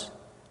notice,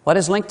 what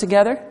is linked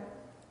together?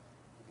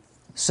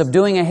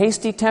 Subduing a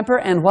hasty temper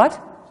and what?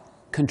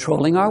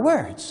 Controlling our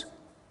words.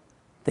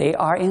 They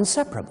are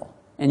inseparable.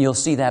 And you'll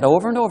see that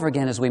over and over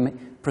again as we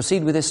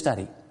proceed with this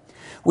study.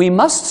 We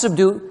must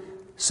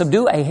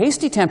subdue a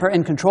hasty temper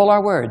and control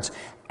our words.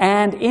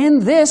 And in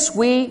this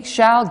we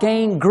shall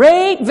gain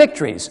great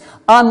victories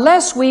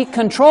unless we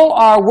control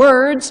our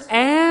words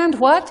and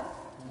what?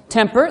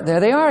 Temper.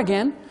 There they are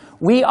again.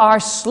 We are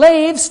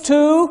slaves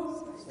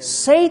to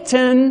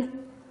Satan.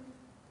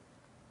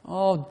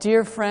 Oh,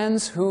 dear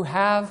friends who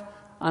have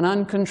an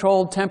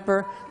uncontrolled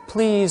temper,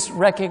 please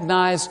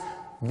recognize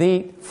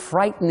the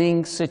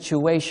frightening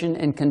situation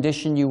and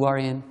condition you are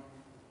in.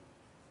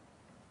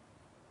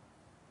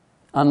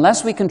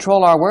 Unless we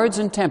control our words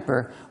and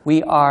temper,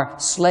 we are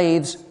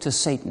slaves to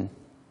Satan.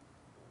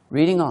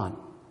 Reading on.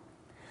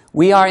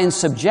 We are in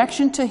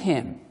subjection to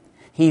him.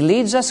 He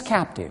leads us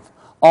captive.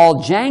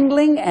 All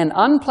jangling and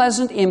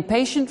unpleasant,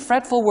 impatient,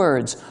 fretful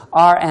words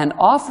are an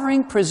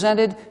offering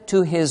presented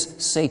to his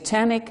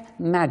satanic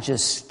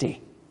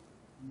majesty.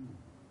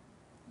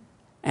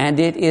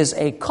 And it is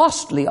a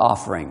costly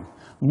offering,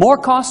 more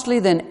costly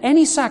than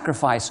any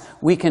sacrifice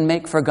we can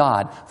make for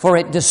God, for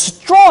it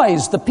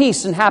destroys the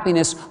peace and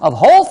happiness of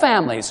whole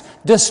families,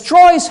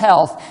 destroys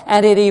health,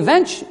 and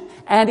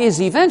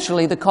is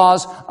eventually the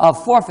cause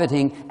of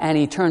forfeiting an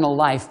eternal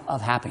life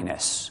of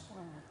happiness.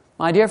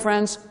 My dear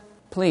friends,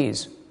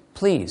 please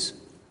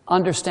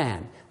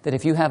understand that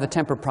if you have a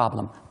temper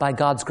problem, by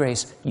God's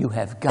grace, you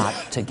have got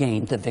to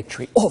gain the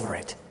victory over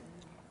it.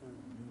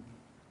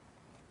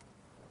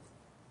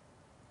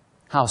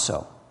 How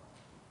so?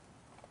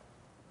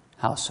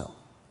 How so?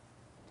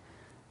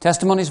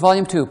 Testimonies,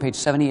 Volume 2, page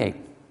 78.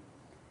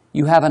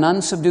 You have an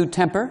unsubdued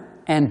temper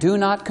and do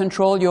not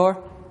control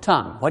your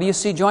tongue. What do you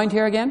see joined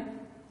here again?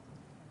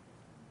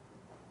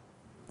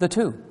 The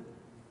two.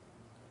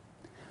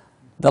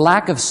 The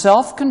lack of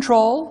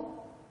self-control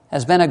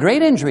has been a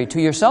great injury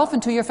to yourself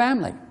and to your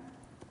family.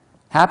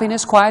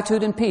 Happiness,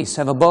 quietude, and peace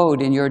have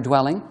abode in your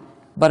dwelling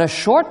but a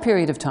short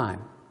period of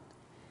time.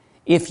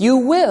 If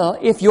your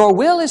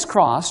will is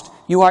crossed,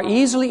 you are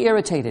easily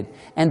irritated,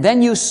 and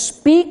then you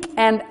speak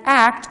and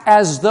act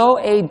as though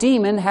a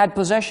demon had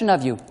possession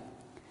of you.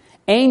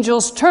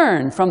 Angels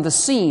turn from the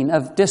scene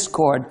of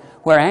discord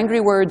where angry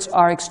words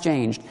are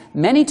exchanged.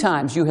 Many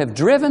times you have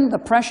driven the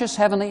precious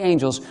heavenly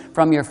angels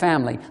from your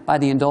family by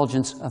the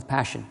indulgence of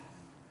passion.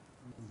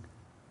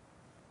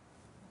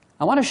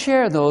 I want to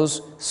share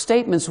those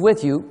statements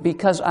with you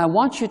because I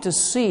want you to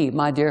see,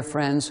 my dear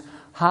friends,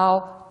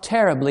 how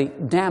terribly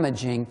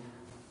damaging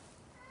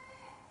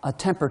a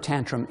temper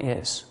tantrum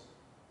is.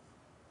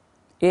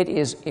 It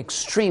is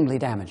extremely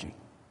damaging,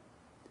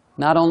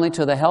 not only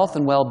to the health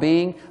and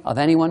well-being of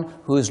anyone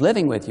who is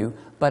living with you,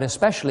 but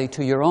especially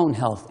to your own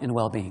health and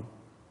well-being.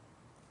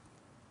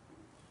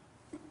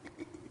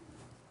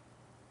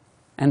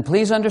 And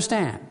please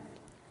understand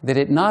that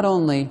it not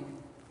only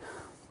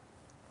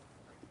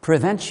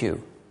prevents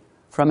you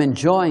from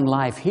enjoying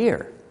life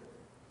here,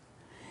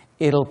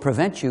 it'll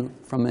prevent you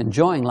from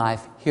enjoying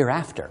life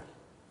hereafter.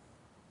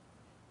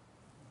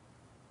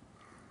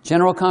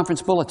 General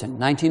Conference Bulletin,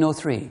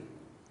 1903,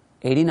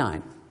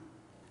 89.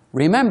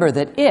 Remember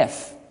that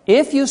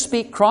if you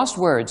speak crossed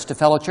words to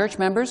fellow church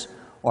members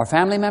or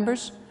family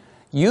members,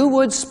 you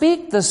would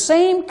speak the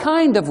same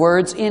kind of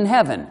words in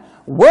heaven,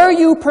 were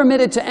you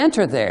permitted to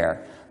enter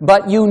there,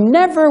 but you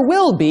never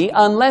will be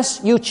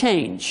unless you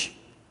change.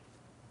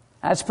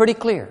 That's pretty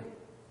clear.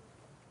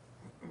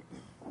 You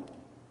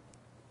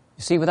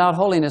see, without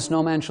holiness,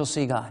 no man shall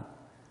see God.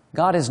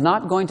 God is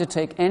not going to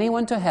take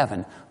anyone to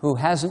heaven who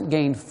hasn't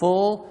gained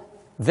full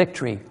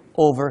victory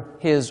over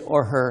his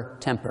or her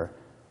temper,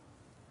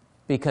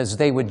 because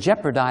they would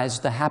jeopardize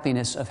the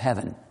happiness of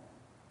heaven.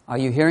 Are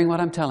you hearing what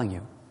I'm telling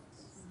you?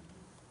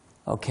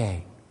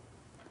 Okay.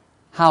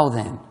 How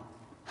then?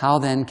 How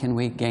then can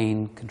we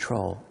gain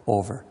control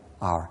over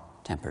our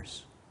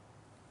tempers?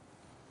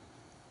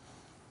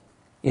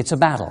 It's a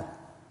battle.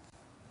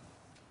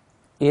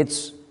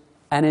 It's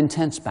an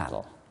intense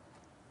battle.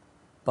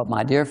 But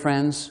my dear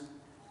friends,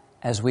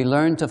 as we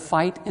learn to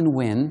fight and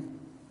win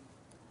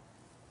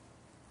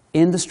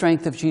in the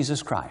strength of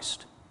Jesus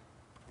Christ,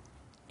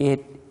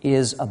 it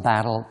is a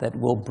battle that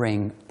will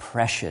bring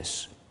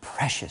precious,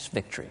 precious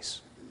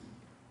victories.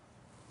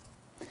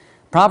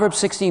 Proverbs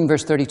 16,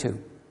 verse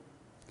 32.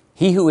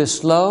 He who is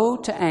slow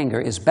to anger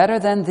is better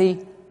than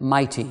the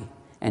mighty,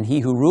 and he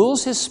who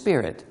rules his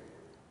spirit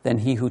than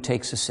he who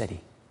takes a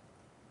city.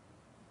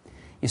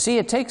 You see,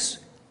 it takes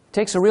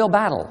a real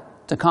battle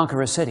to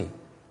conquer a city.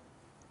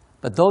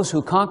 But those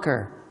who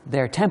conquer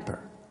their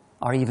temper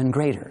are even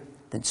greater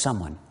than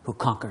someone who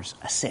conquers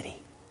a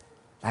city.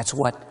 That's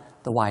what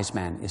the wise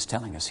man is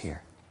telling us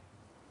here.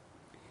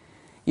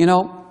 You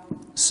know,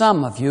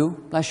 some of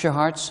you, bless your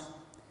hearts,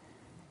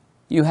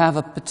 you have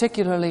a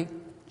particularly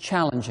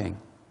challenging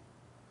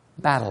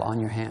battle on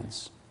your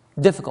hands,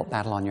 difficult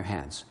battle on your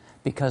hands,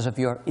 because of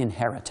your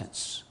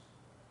inheritance.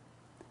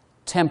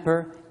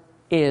 Temper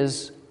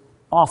is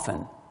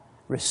often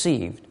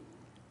received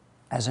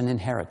as an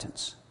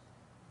inheritance.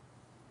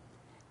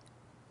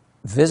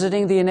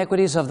 Visiting the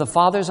iniquities of the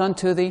fathers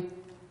unto the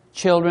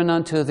children,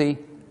 unto the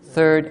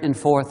third and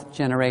fourth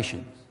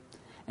generation.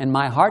 And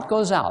my heart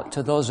goes out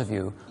to those of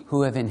you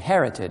who have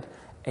inherited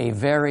a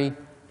very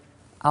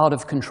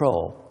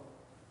out-of-control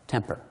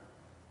temper.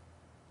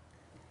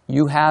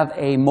 You have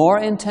a more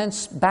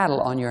intense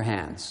battle on your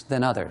hands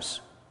than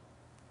others.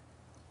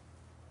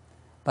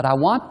 But I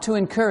want to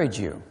encourage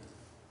you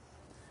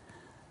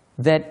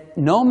that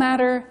no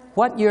matter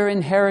what your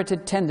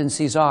inherited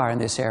tendencies are in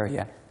this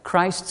area,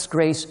 Christ's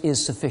grace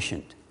is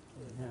sufficient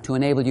to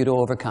enable you to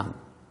overcome.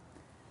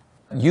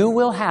 You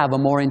will have a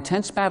more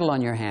intense battle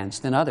on your hands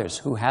than others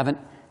who haven't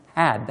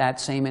had that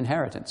same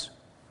inheritance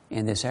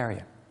in this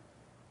area.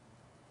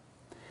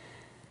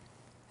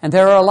 And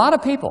there are a lot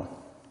of people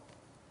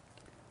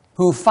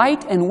who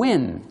fight and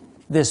win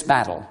this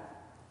battle.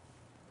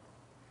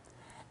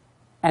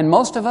 And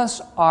most of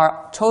us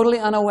are totally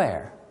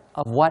unaware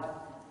of what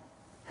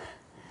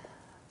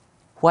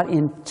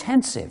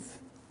intensive,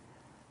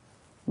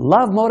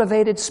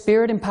 love-motivated,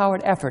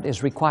 spirit-empowered effort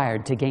is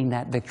required to gain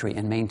that victory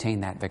and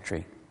maintain that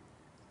victory.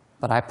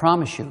 But I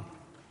promise you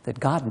that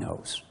God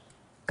knows.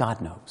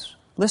 God knows.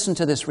 Listen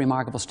to this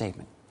remarkable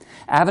statement.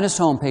 Adventist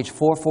Home, page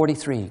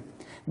 443.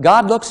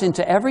 God looks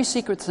into every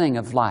secret thing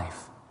of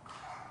life.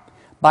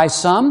 By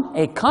some,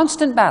 a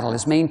constant battle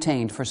is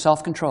maintained for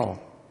self-control.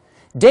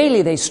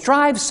 Daily they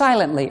strive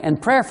silently and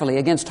prayerfully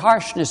against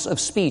harshness of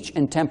speech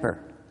and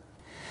temper.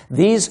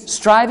 These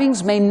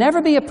strivings may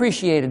never be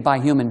appreciated by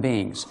human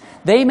beings.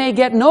 They may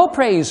get no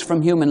praise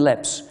from human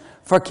lips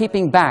for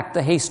keeping back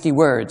the hasty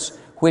words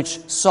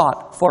which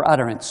sought for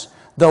utterance.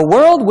 The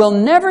world will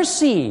never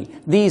see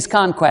these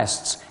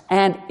conquests,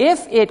 and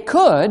if it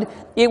could,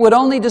 it would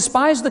only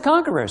despise the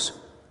conquerors.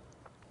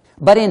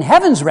 But in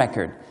heaven's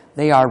record,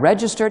 they are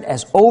registered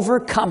as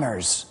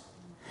overcomers.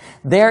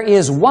 There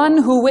is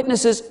one who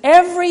witnesses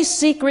every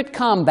secret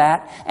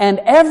combat and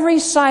every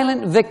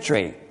silent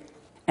victory.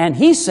 And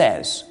he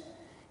says,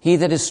 he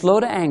that is slow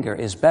to anger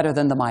is better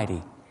than the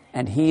mighty,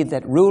 and he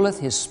that ruleth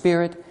his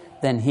spirit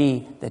than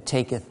he that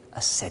taketh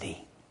a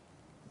city.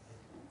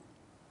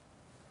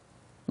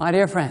 My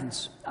dear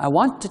friends, I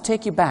want to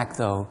take you back,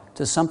 though,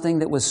 to something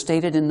that was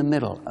stated in the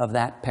middle of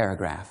that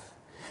paragraph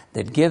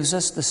that gives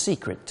us the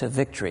secret to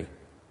victory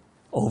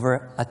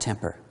over a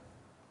temper.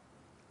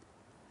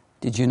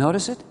 Did you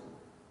notice it?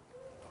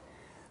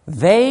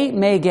 They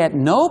may get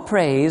no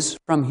praise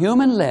from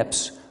human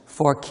lips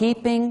for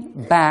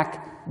keeping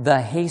back the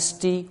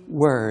hasty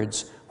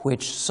words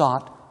which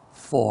sought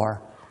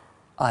for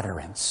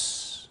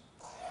utterance.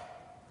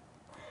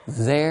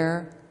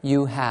 There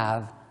you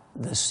have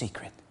the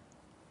secret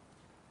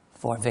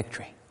for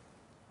victory.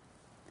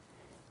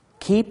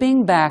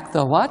 Keeping back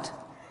the what?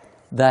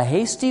 The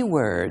hasty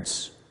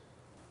words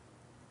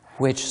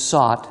which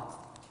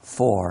sought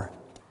for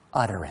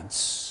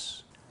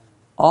utterance.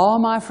 Oh,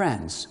 my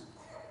friends,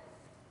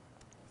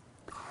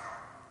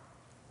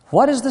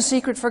 what is the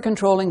secret for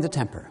controlling the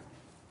temper?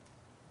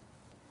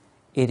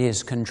 It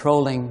is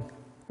controlling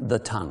the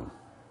tongue.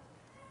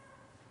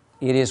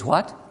 It is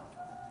what?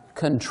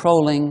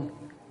 Controlling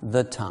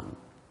the tongue.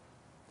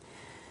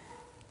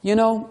 You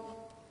know,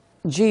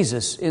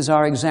 Jesus is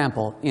our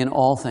example in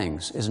all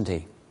things, isn't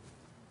he?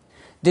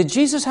 Did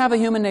Jesus have a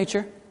human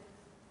nature?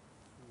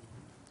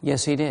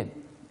 Yes, he did.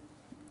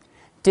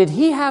 Did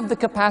he have the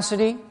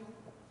capacity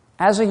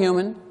as a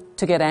human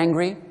to get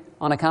angry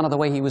on account of the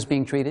way he was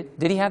being treated?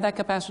 Did he have that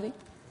capacity?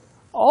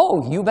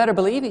 Oh, you better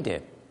believe he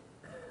did.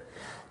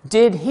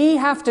 Did he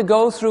have to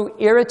go through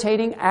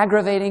irritating,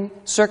 aggravating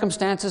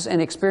circumstances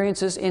and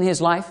experiences in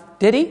his life?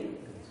 Did he?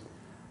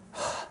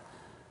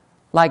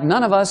 Like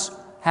none of us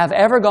have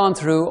ever gone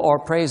through, or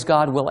praise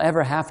God, will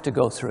ever have to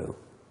go through.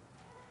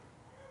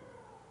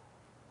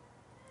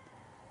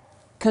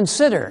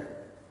 Consider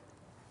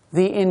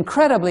the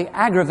incredibly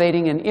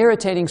aggravating and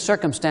irritating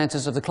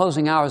circumstances of the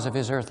closing hours of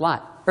his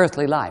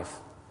earthly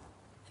life.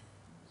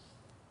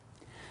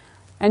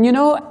 And you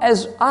know,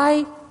 as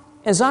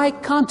I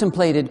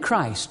contemplated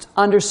Christ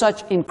under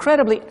such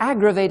incredibly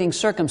aggravating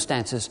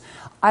circumstances,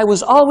 I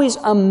was always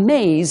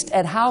amazed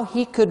at how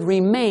he could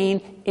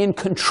remain in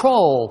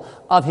control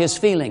of his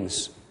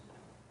feelings.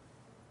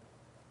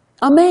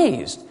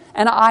 Amazed.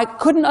 And I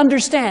couldn't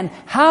understand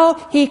how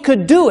he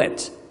could do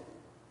it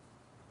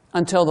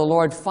until the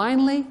Lord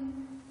finally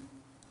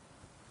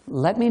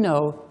let me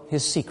know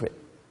his secret.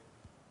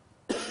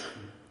 Do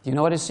you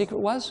know what his secret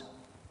was?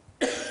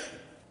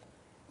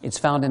 It's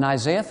found in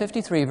Isaiah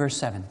 53, verse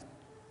 7.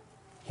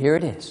 Here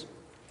it is.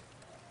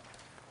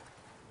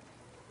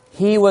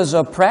 He was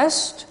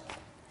oppressed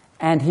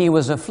and he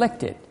was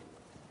afflicted.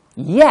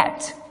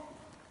 Yet,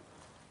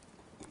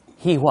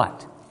 he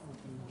what?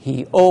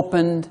 He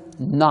opened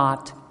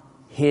not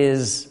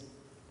his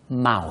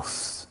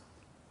mouth.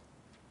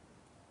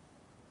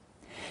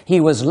 He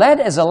was led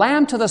as a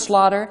lamb to the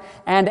slaughter,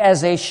 and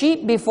as a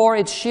sheep before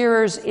its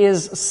shearers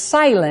is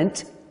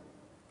silent,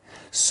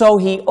 so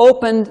he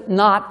opened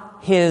not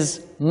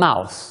his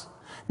mouth.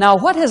 Now,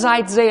 what has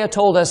Isaiah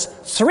told us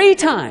 3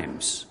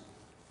 times?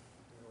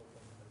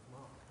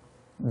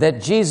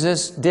 That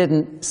Jesus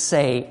didn't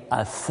say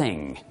a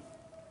thing.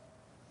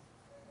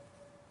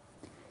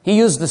 He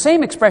used the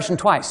same expression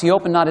twice. He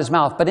opened not his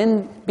mouth. But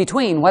in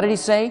between, what did he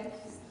say?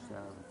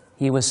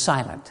 He was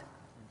silent.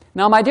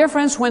 Now, my dear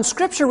friends, when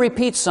Scripture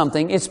repeats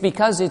something, it's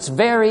because it's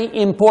very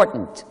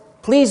important.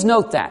 Please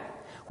note that.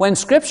 When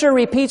Scripture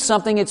repeats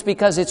something, it's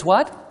because it's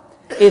what?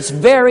 It's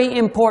very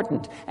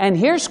important. And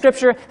here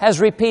Scripture has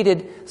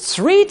repeated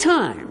 3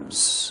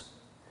 times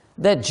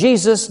that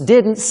Jesus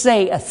didn't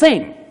say a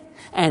thing.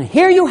 And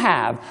here you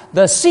have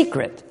the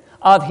secret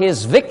of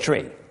his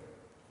victory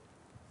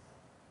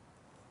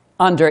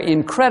under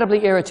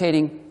incredibly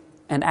irritating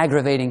and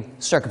aggravating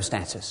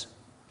circumstances.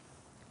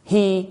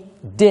 He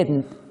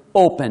didn't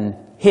open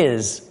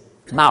his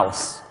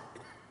mouth.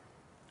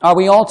 Are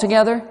we all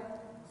together?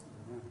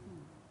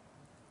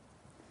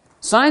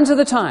 Signs of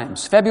the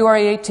Times,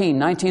 February 18,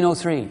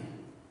 1903.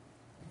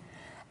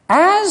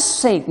 As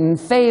Satan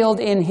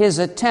failed in his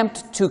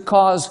attempt to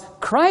cause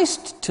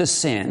Christ to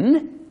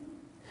sin,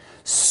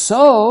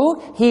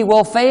 so he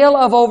will fail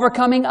of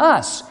overcoming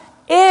us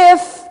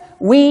if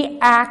we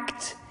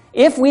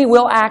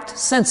will act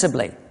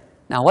sensibly.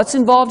 Now, what's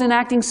involved in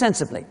acting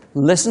sensibly?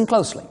 Listen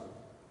closely.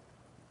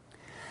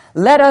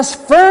 Let us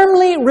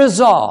firmly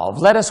resolve.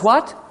 Let us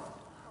what?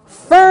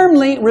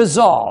 Firmly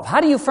resolve.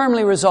 How do you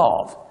firmly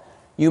resolve?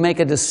 You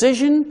make a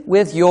decision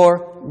with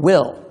your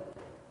will.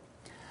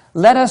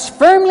 Let us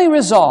firmly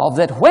resolve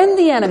that when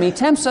the enemy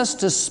tempts us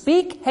to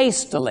speak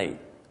hastily,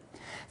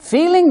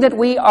 feeling that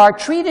we are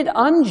treated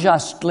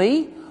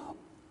unjustly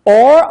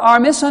or are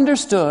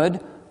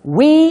misunderstood,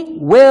 we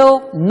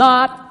will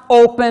not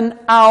open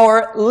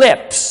our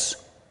lips.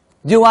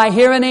 Do I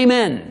hear an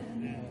amen?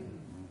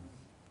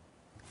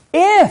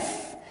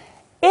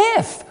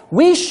 If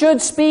we should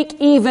speak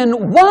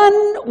even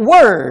one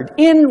word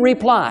in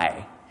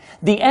reply,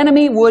 the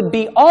enemy would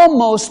be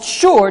almost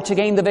sure to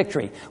gain the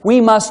victory. We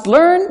must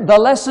learn the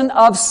lesson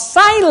of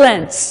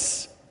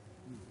silence.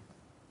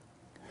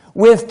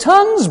 With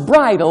tongues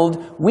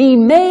bridled, we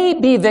may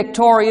be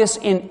victorious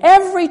in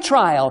every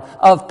trial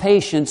of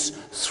patience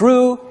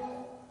through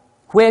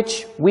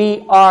which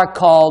we are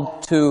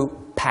called to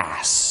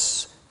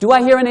pass. Do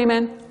I hear an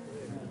amen?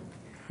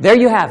 There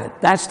you have it.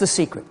 That's the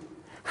secret.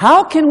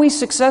 How can we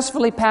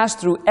successfully pass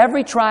through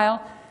every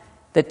trial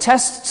that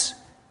tests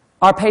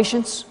our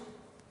patience?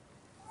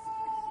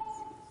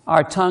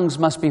 Our tongues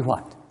must be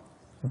what?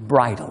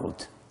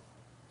 Bridled.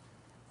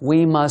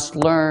 We must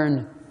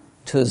learn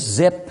to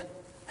zip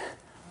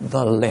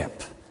the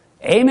lip.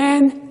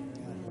 Amen?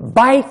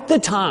 Bite the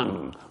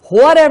tongue,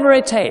 whatever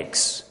it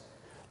takes.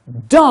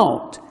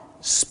 Don't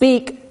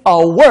speak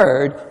a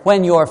word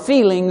when your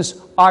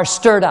feelings are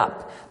stirred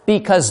up.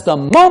 Because the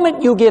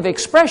moment you give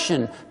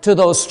expression to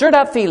those stirred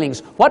up feelings,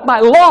 what by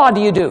law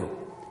do?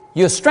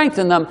 You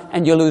strengthen them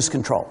and you lose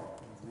control.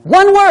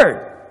 One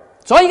word.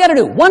 That's all you got to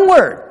do. One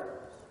word.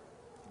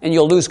 And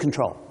you'll lose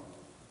control.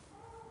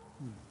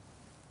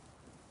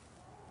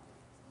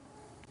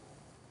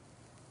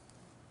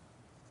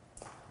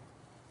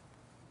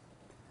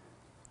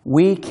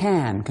 We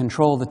can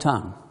control the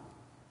tongue,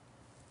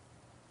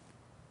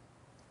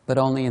 but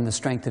only in the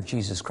strength of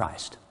Jesus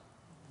Christ.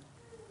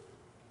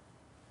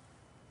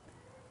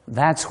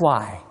 That's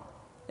why,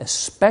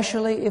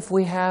 especially if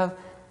we have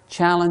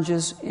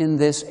challenges in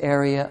this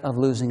area of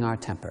losing our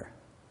temper,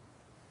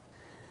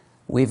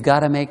 we've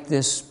got to make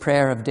this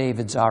prayer of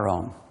David's our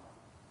own.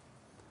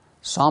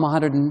 Psalm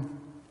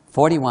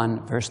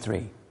 141, verse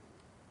 3.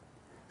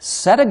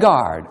 Set a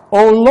guard,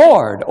 O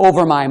Lord,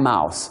 over my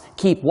mouth.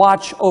 Keep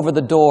watch over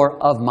the door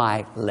of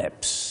my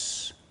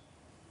lips.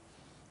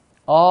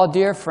 Oh,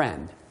 dear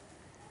friend,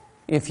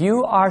 if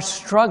you are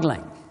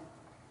struggling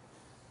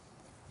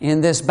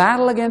in this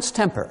battle against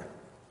temper,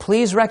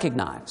 please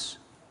recognize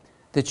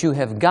that you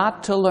have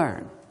got to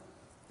learn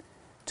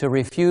to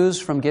refuse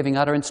from giving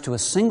utterance to a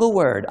single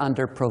word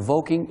under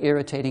provoking,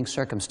 irritating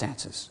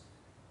circumstances.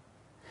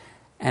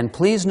 And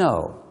please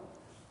know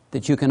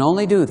that you can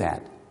only do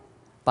that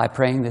by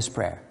praying this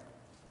prayer.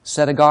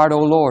 Set a guard, O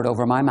Lord,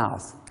 over my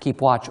mouth.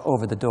 Keep watch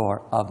over the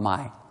door of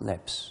my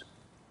lips.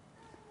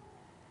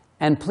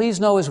 And please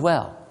know as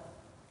well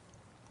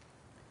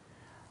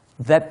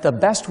that the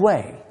best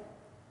way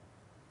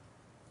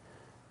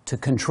to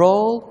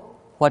control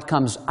what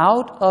comes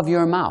out of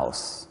your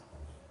mouth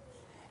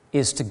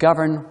is to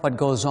govern what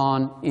goes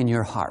on in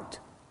your heart.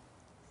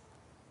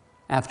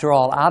 After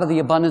all, out of the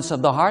abundance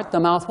of the heart, the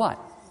mouth what?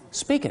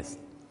 Speaketh.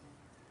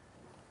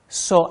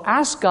 So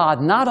ask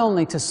God not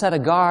only to set a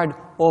guard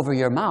over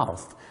your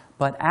mouth,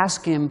 but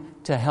ask Him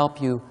to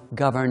help you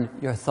govern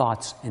your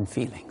thoughts and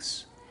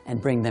feelings and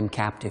bring them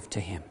captive to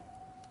Him.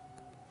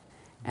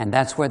 And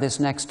that's where this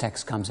next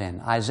text comes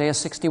in. Isaiah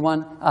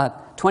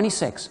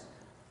 26,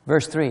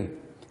 verse 3.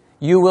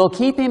 You will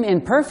keep him in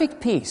perfect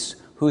peace,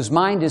 whose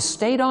mind is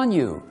stayed on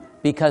you,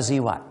 because he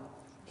what?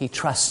 He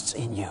trusts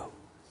in you.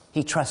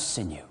 He trusts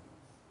in you.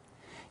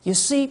 You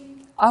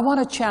see, I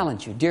want to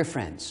challenge you, dear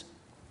friends,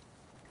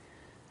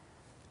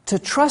 to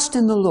trust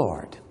in the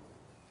Lord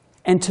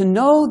and to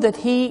know that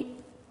He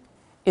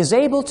is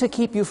able to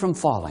keep you from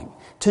falling,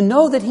 to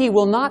know that He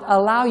will not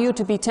allow you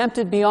to be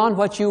tempted beyond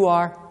what you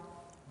are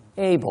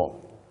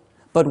able,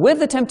 but with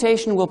the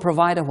temptation will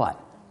provide a what?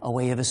 A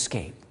way of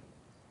escape.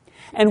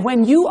 And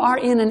when you are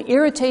in an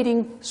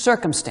irritating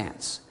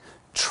circumstance,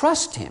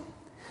 trust Him.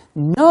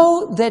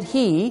 Know that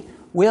He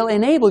will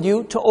enable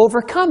you to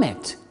overcome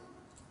it.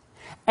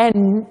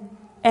 And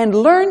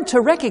learn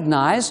to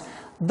recognize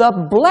the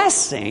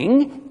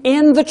blessing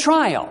in the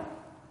trial.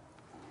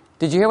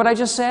 Did you hear what I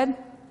just said?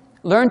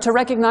 Learn to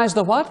recognize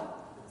the what?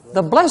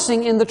 The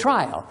blessing in the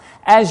trial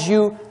as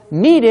you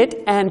meet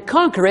it and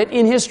conquer it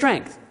in His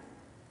strength.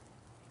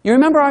 You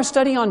remember our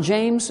study on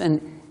James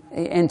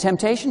and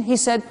temptation? He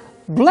said,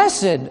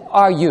 blessed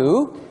are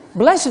you.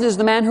 Blessed is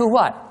the man who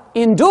what?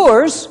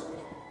 Endures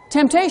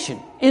temptation,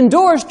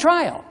 endures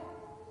trial.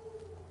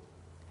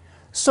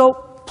 So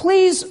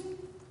please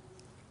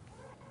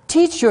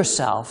teach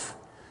yourself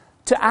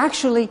to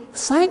actually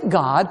thank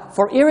God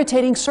for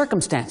irritating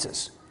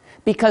circumstances,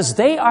 because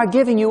they are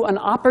giving you an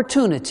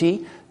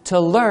opportunity to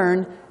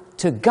learn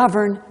to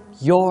govern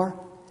your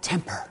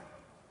temper.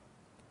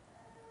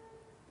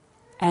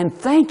 And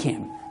thank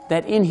Him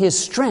that in His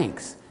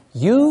strength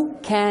you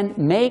can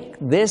make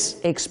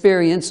this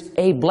experience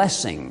a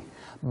blessing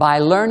by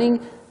learning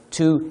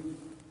to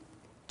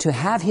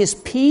have His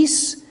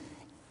peace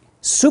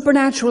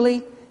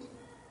supernaturally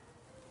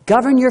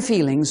govern your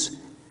feelings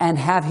and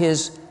have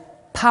His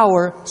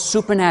power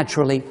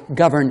supernaturally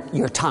govern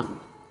your tongue.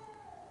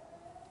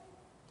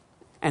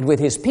 And with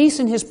His peace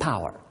and His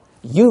power,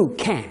 you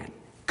can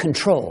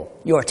control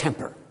your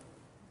temper.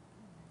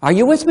 Are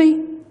you with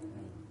me?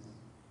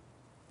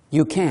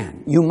 You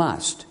can, you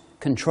must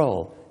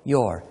control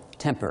your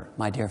temper,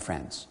 my dear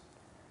friends.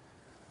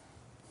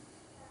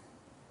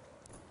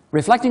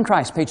 Reflecting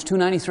Christ, page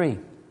 293.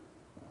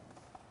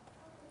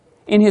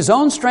 In his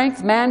own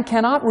strength, man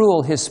cannot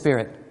rule his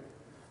spirit,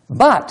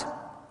 but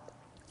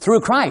through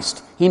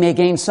Christ, he may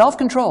gain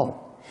self-control.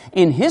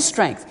 In his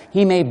strength,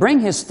 he may bring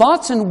his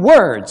thoughts and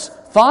words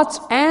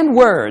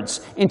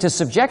into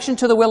subjection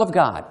to the will of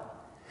God.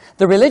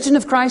 The religion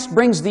of Christ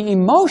brings the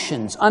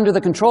emotions under the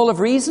control of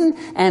reason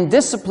and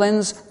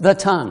disciplines the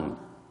tongue.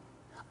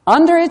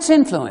 Under its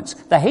influence,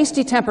 the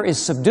hasty temper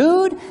is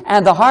subdued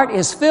and the heart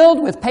is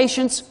filled with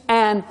patience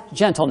and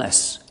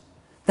gentleness.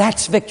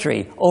 That's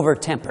victory over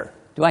temper.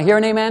 Do I hear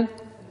an amen?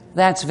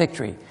 That's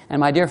victory.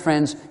 And my dear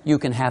friends, you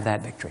can have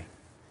that victory.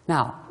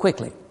 Now,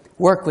 quickly,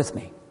 work with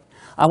me.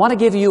 I want to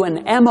give you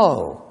an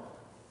MO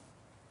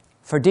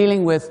for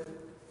dealing with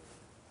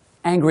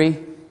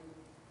angry,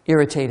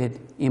 irritated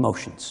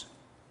emotions.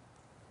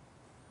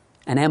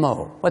 An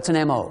MO. What's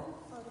an MO?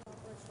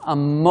 A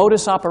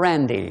modus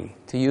operandi,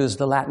 to use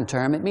the Latin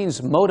term. It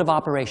means mode of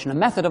operation, a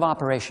method of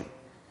operation.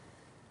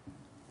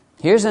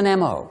 Here's an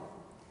MO.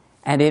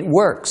 And it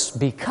works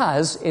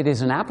because it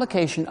is an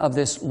application of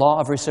this law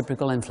of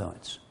reciprocal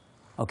influence.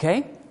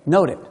 Okay?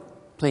 Note it,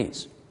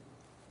 please.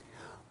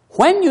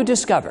 When you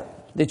discover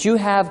that you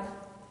have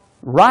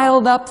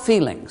riled up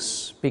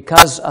feelings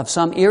because of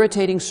some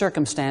irritating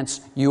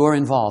circumstance you are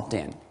involved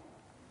in.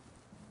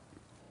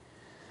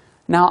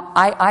 Now,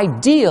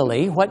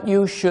 ideally, what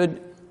you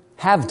should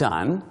have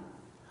done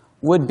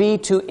would be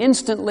to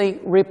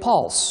instantly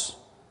repulse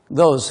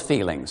those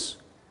feelings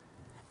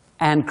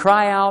and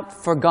cry out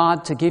for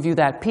God to give you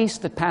that peace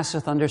that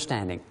passeth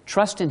understanding.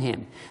 Trust in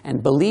Him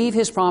and believe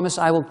His promise,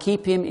 I will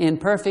keep him in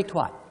perfect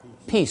what?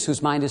 Peace,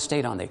 whose mind is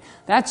stayed on thee.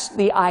 That's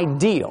the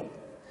ideal.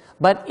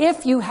 But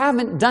if you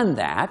haven't done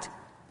that,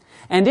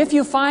 and if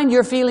you find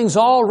your feelings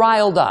all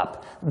riled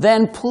up,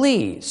 then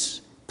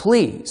please,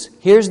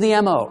 here's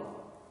the MO.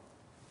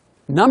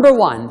 Number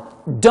one,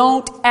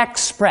 don't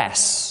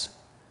express.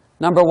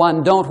 Number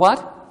one, don't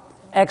what?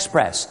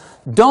 Express.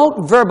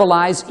 Don't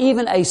verbalize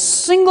even a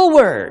single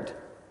word.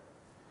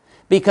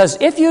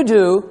 Because if you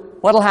do,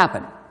 what'll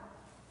happen?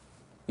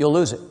 You'll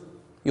lose it.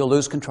 You'll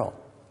lose control.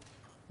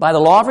 By the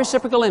law of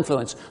reciprocal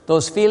influence,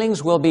 those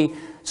feelings will be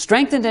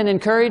strengthened and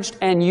encouraged,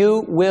 and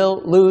you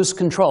will lose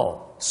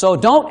control. So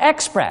don't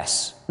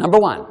express. Number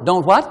one,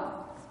 don't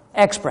what?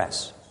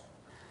 Express.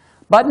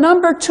 But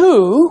number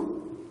two,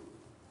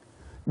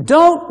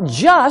 don't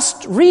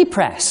just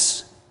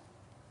repress.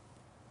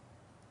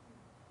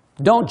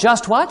 Don't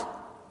just what?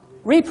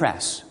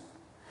 Repress.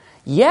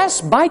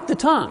 Yes, bite the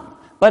tongue.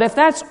 But if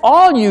that's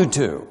all you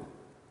do,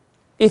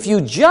 if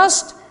you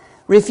just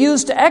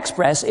refuse to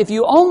express, if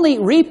you only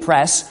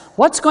repress,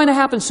 what's going to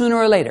happen sooner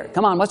or later?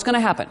 Come on, what's going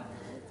to happen?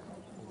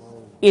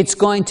 It's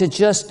going to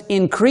just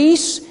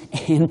increase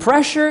in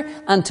pressure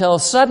until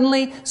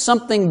suddenly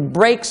something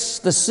breaks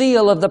the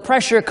seal of the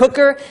pressure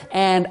cooker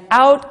and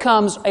out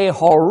comes a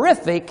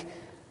horrific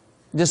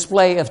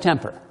display of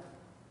temper.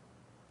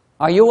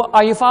 Are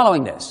you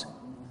following this?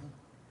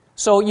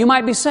 So you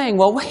might be saying,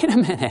 well, wait a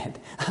minute.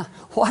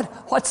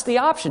 What's the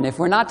option? If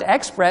we're not to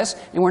express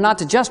and we're not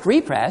to just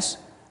repress,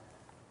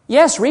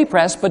 yes,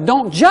 repress, but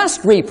don't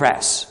just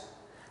repress.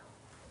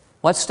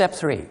 What's step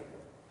 3?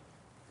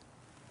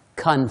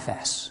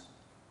 Confess.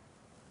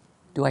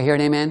 Do I hear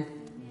an amen?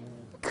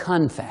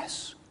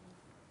 Confess.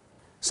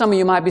 Some of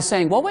you might be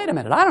saying, well, wait a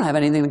minute, I don't have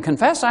anything to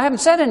confess. I haven't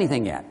said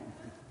anything yet.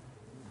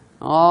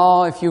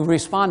 Oh, if you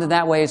responded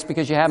that way, it's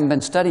because you haven't been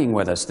studying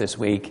with us this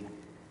week.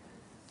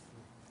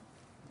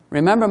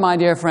 Remember, my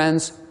dear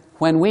friends,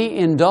 when we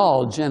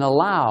indulge and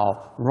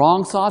allow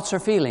wrong thoughts or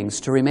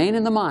feelings to remain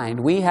in the mind,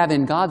 we have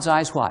in God's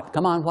eyes what?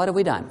 Come on, what have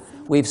we done?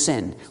 We've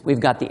sinned. We've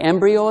got the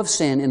embryo of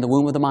sin in the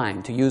womb of the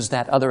mind, to use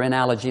that other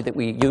analogy that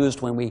we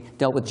used when we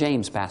dealt with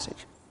James'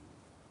 passage.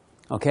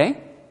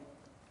 Okay?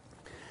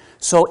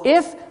 So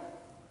if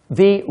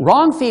the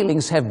wrong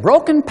feelings have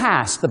broken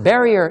past the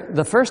barrier,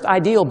 the first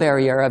ideal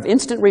barrier of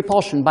instant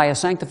repulsion by a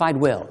sanctified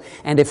will,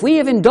 and if we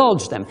have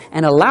indulged them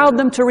and allowed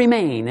them to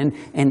remain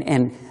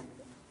and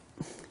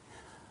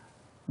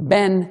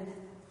been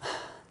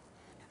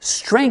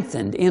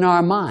strengthened in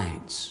our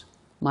minds,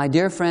 my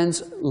dear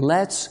friends,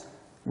 let's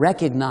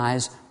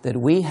recognize that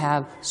we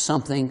have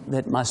something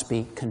that must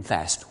be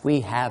confessed.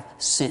 We have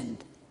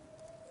sinned.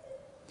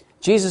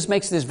 Jesus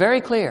makes this very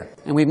clear,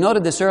 and we've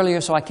noted this earlier,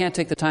 so I can't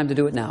take the time to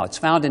do it now. It's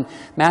found in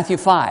Matthew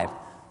 5,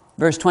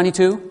 verse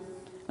 22.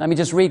 Let me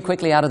just read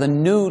quickly out of the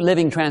New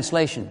Living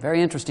Translation.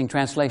 Very interesting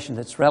translation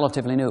that's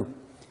relatively new.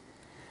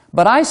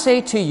 But I say,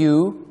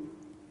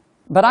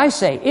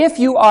 if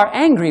you are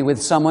angry with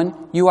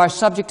someone, you are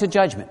subject to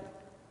judgment.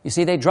 You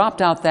see, they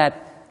dropped out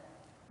that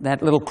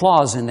little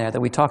clause in there that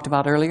we talked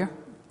about earlier.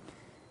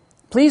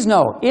 Please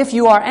know, if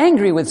you are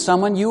angry with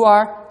someone, you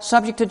are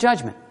subject to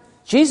judgment.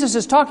 Jesus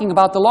is talking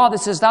about the law that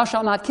says, thou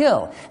shalt not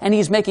kill. And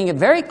he's making it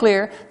very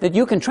clear that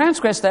you can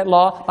transgress that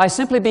law by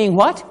simply being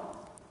what?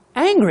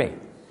 Angry.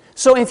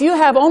 So if you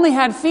have only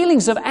had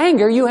feelings of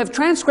anger, you have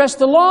transgressed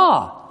the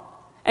law.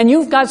 And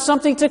you've got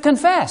something to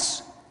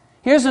confess.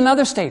 Here's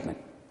another statement.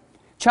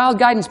 Child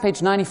Guidance,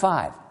 page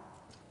 95.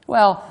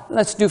 Well,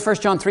 let's do 1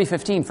 John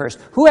 3:15 first.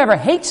 Whoever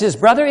hates his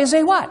brother is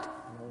a what?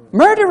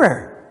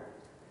 Murderer.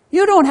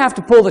 You don't have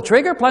to pull the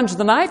trigger, plunge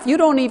the knife. You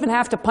don't even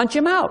have to punch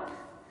him out.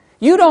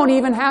 You don't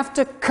even have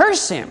to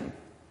curse him.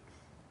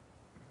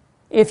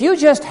 If you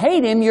just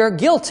hate him, you're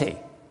guilty.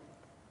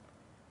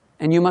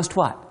 And you must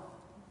what?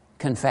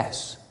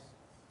 Confess.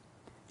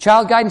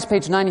 Child Guidance,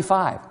 page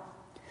 95.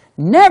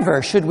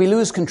 Never should we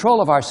lose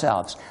control of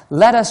ourselves.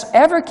 Let us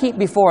ever keep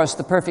before us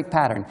the perfect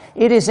pattern.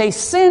 It is a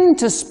sin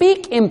to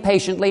speak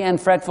impatiently and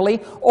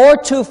fretfully, or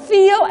to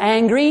feel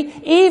angry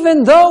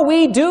even though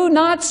we do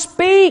not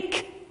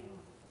speak.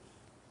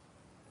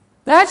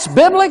 That's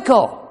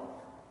biblical.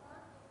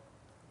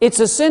 It's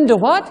a sin to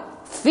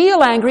what?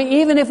 Feel angry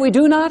even if we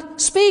do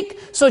not speak.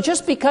 So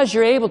just because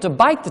you're able to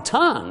bite the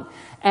tongue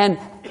and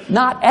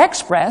not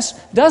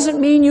express doesn't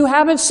mean you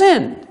haven't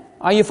sinned.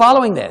 Are you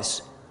following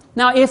this?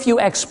 Now, if you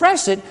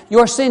express it,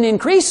 your sin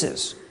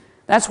increases.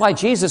 That's why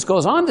Jesus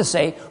goes on to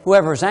say,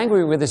 whoever is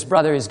angry with his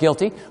brother is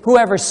guilty.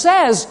 Whoever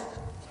says,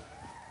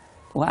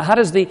 well, how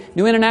does the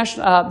New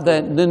International,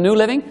 the New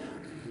Living?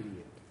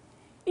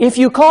 If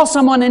you call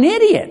someone an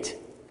idiot,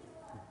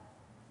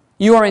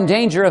 you are in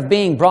danger of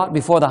being brought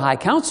before the high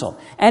council.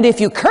 And if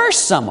you curse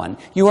someone,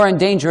 you are in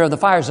danger of the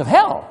fires of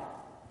hell.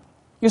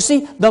 You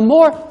see, the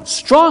more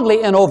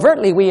strongly and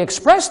overtly we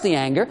express the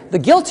anger, the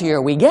guiltier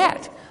we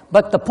get.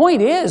 But the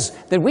point is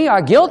that we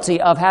are guilty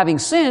of having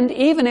sinned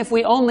even if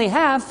we only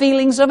have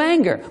feelings of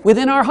anger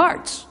within our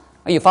hearts.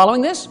 Are you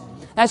following this?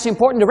 That's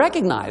important to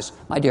recognize,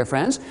 my dear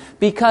friends,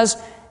 because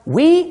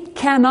we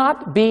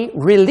cannot be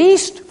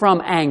released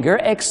from anger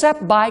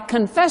except by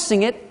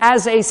confessing it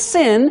as a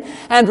sin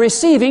and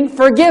receiving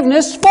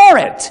forgiveness for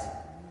it.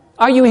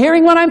 Are you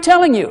hearing what I'm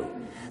telling you?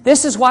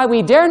 This is why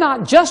we dare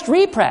not just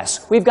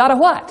repress. We've got to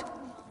what?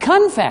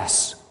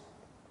 Confess.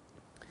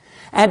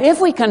 And if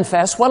we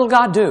confess, what will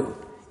God do?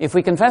 If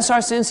we confess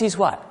our sins, He's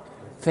what?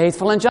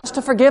 Faithful and just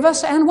to forgive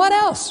us, and what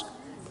else?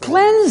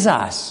 Cleanse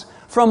us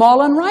from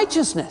all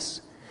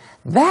unrighteousness.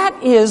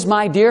 That is,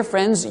 my dear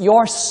friends,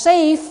 your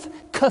safe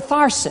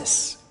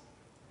catharsis.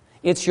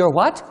 It's your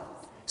what?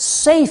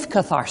 Safe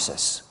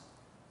catharsis.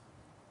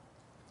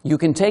 You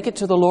can take it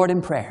to the Lord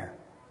in prayer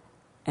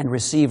and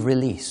receive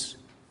release.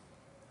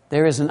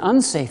 There is an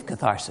unsafe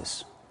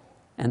catharsis,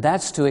 and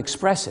that's to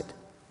express it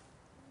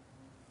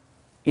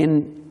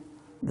in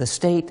the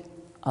state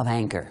of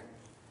anger.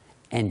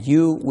 And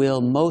you will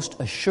most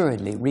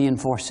assuredly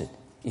reinforce it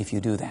if you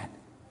do that.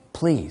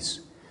 Please,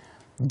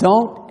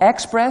 don't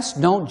express,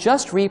 don't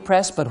just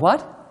repress, but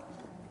what?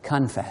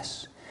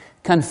 Confess.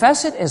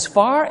 Confess it as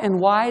far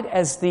and wide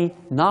as the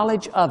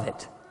knowledge of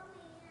it.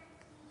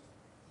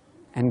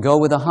 And go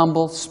with a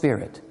humble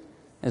spirit.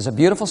 There's a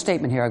beautiful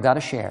statement here I've got to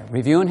share.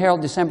 Review and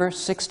Herald, December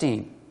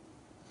 16,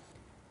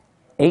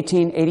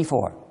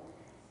 1884.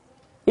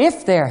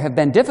 If there have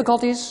been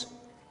difficulties,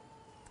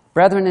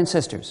 brethren and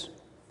sisters,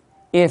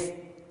 if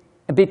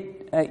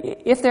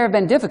there have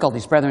been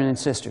difficulties, brethren and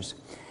sisters,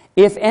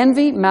 if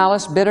envy,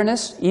 malice,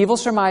 bitterness, evil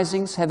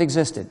surmisings have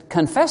existed,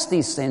 confess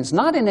these sins,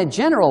 not in a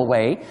general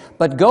way,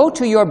 but go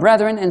to your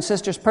brethren and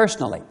sisters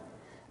personally.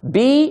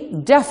 Be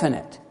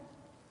definite.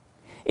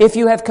 If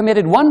you have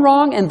committed one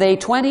wrong and they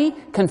 20,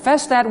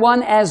 confess that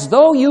one as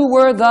though you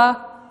were the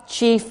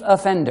chief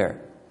offender.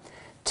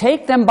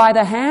 Take them by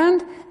the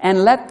hand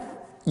and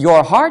let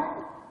your heart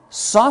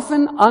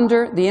soften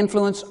under the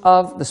influence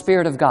of the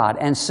Spirit of God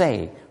and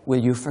say, will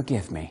you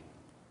forgive me?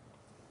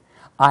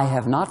 I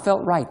have not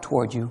felt right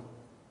toward you.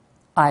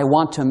 I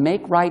want to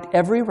make right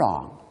every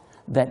wrong,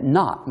 that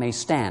naught may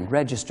stand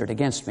registered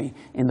against me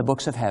in the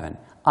books of heaven.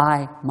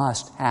 I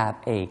must have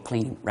a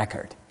clean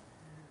record.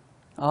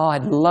 Oh,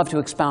 I'd love to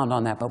expound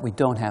on that, but we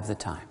don't have the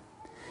time.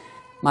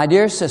 My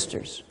dear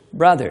sisters,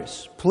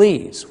 brothers,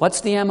 please,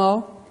 what's the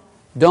MO?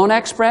 Don't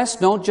express,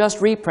 don't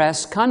just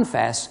repress,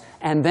 confess,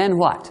 and then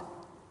what?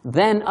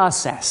 Then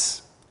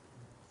assess.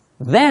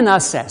 Then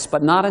assess,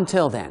 but not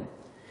until then.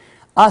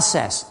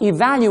 Assess,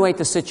 evaluate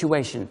the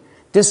situation,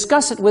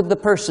 discuss it with the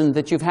person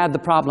that you've had the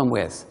problem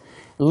with.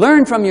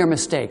 Learn from your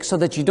mistakes so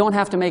that you don't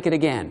have to make it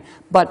again.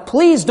 But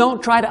please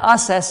don't try to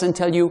assess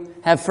until you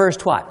have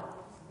first what?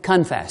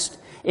 Confessed.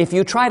 If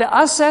you try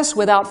to assess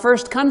without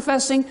first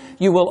confessing,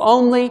 you will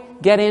only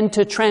get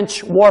into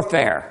trench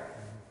warfare.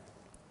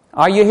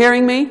 Are you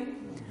hearing me?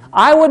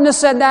 I wouldn't have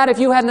said that if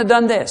you hadn't have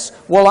done this.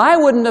 Well, I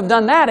wouldn't have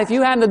done that if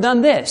you hadn't have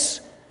done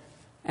this.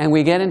 And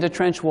we get into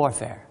trench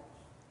warfare.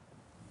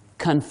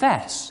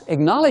 Confess,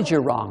 acknowledge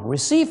you're wrong,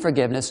 receive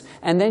forgiveness,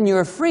 and then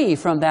you're free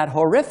from that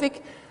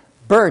horrific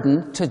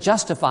burden to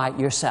justify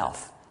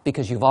yourself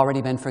because you've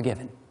already been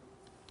forgiven.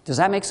 Does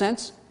that make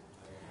sense?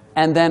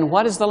 And then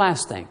what is the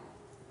last thing?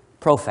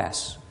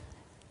 Profess.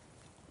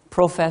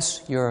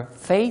 Profess your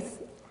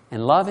faith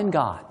and love in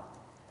God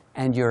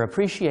and your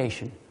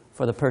appreciation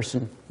for the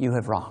person you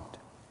have wronged.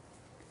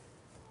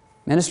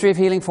 Ministry of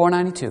Healing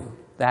 492.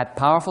 That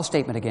powerful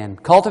statement again.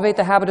 Cultivate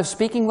the habit of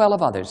speaking well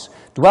of others.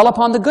 Dwell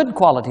upon the good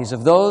qualities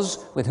of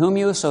those with whom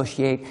you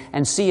associate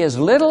and see as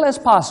little as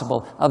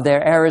possible of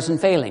their errors and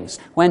failings.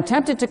 When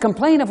tempted to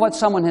complain of what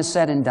someone has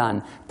said and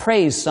done,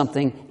 praise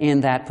something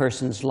in that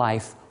person's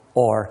life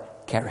or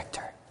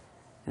character.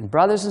 And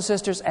brothers and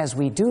sisters, as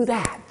we do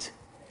that,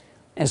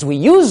 as we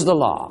use the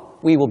law,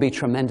 we will be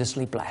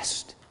tremendously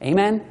blessed.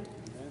 Amen?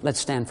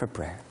 Let's stand for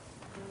prayer.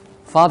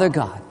 Father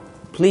God,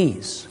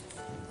 please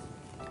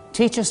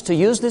teach us to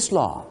use this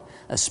law,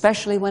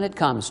 especially when it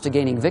comes to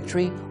gaining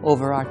victory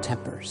over our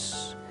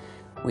tempers.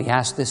 We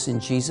ask this in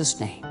Jesus'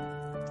 name.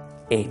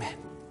 Amen.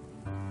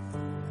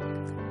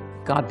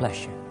 God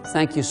bless you.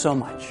 Thank you so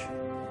much.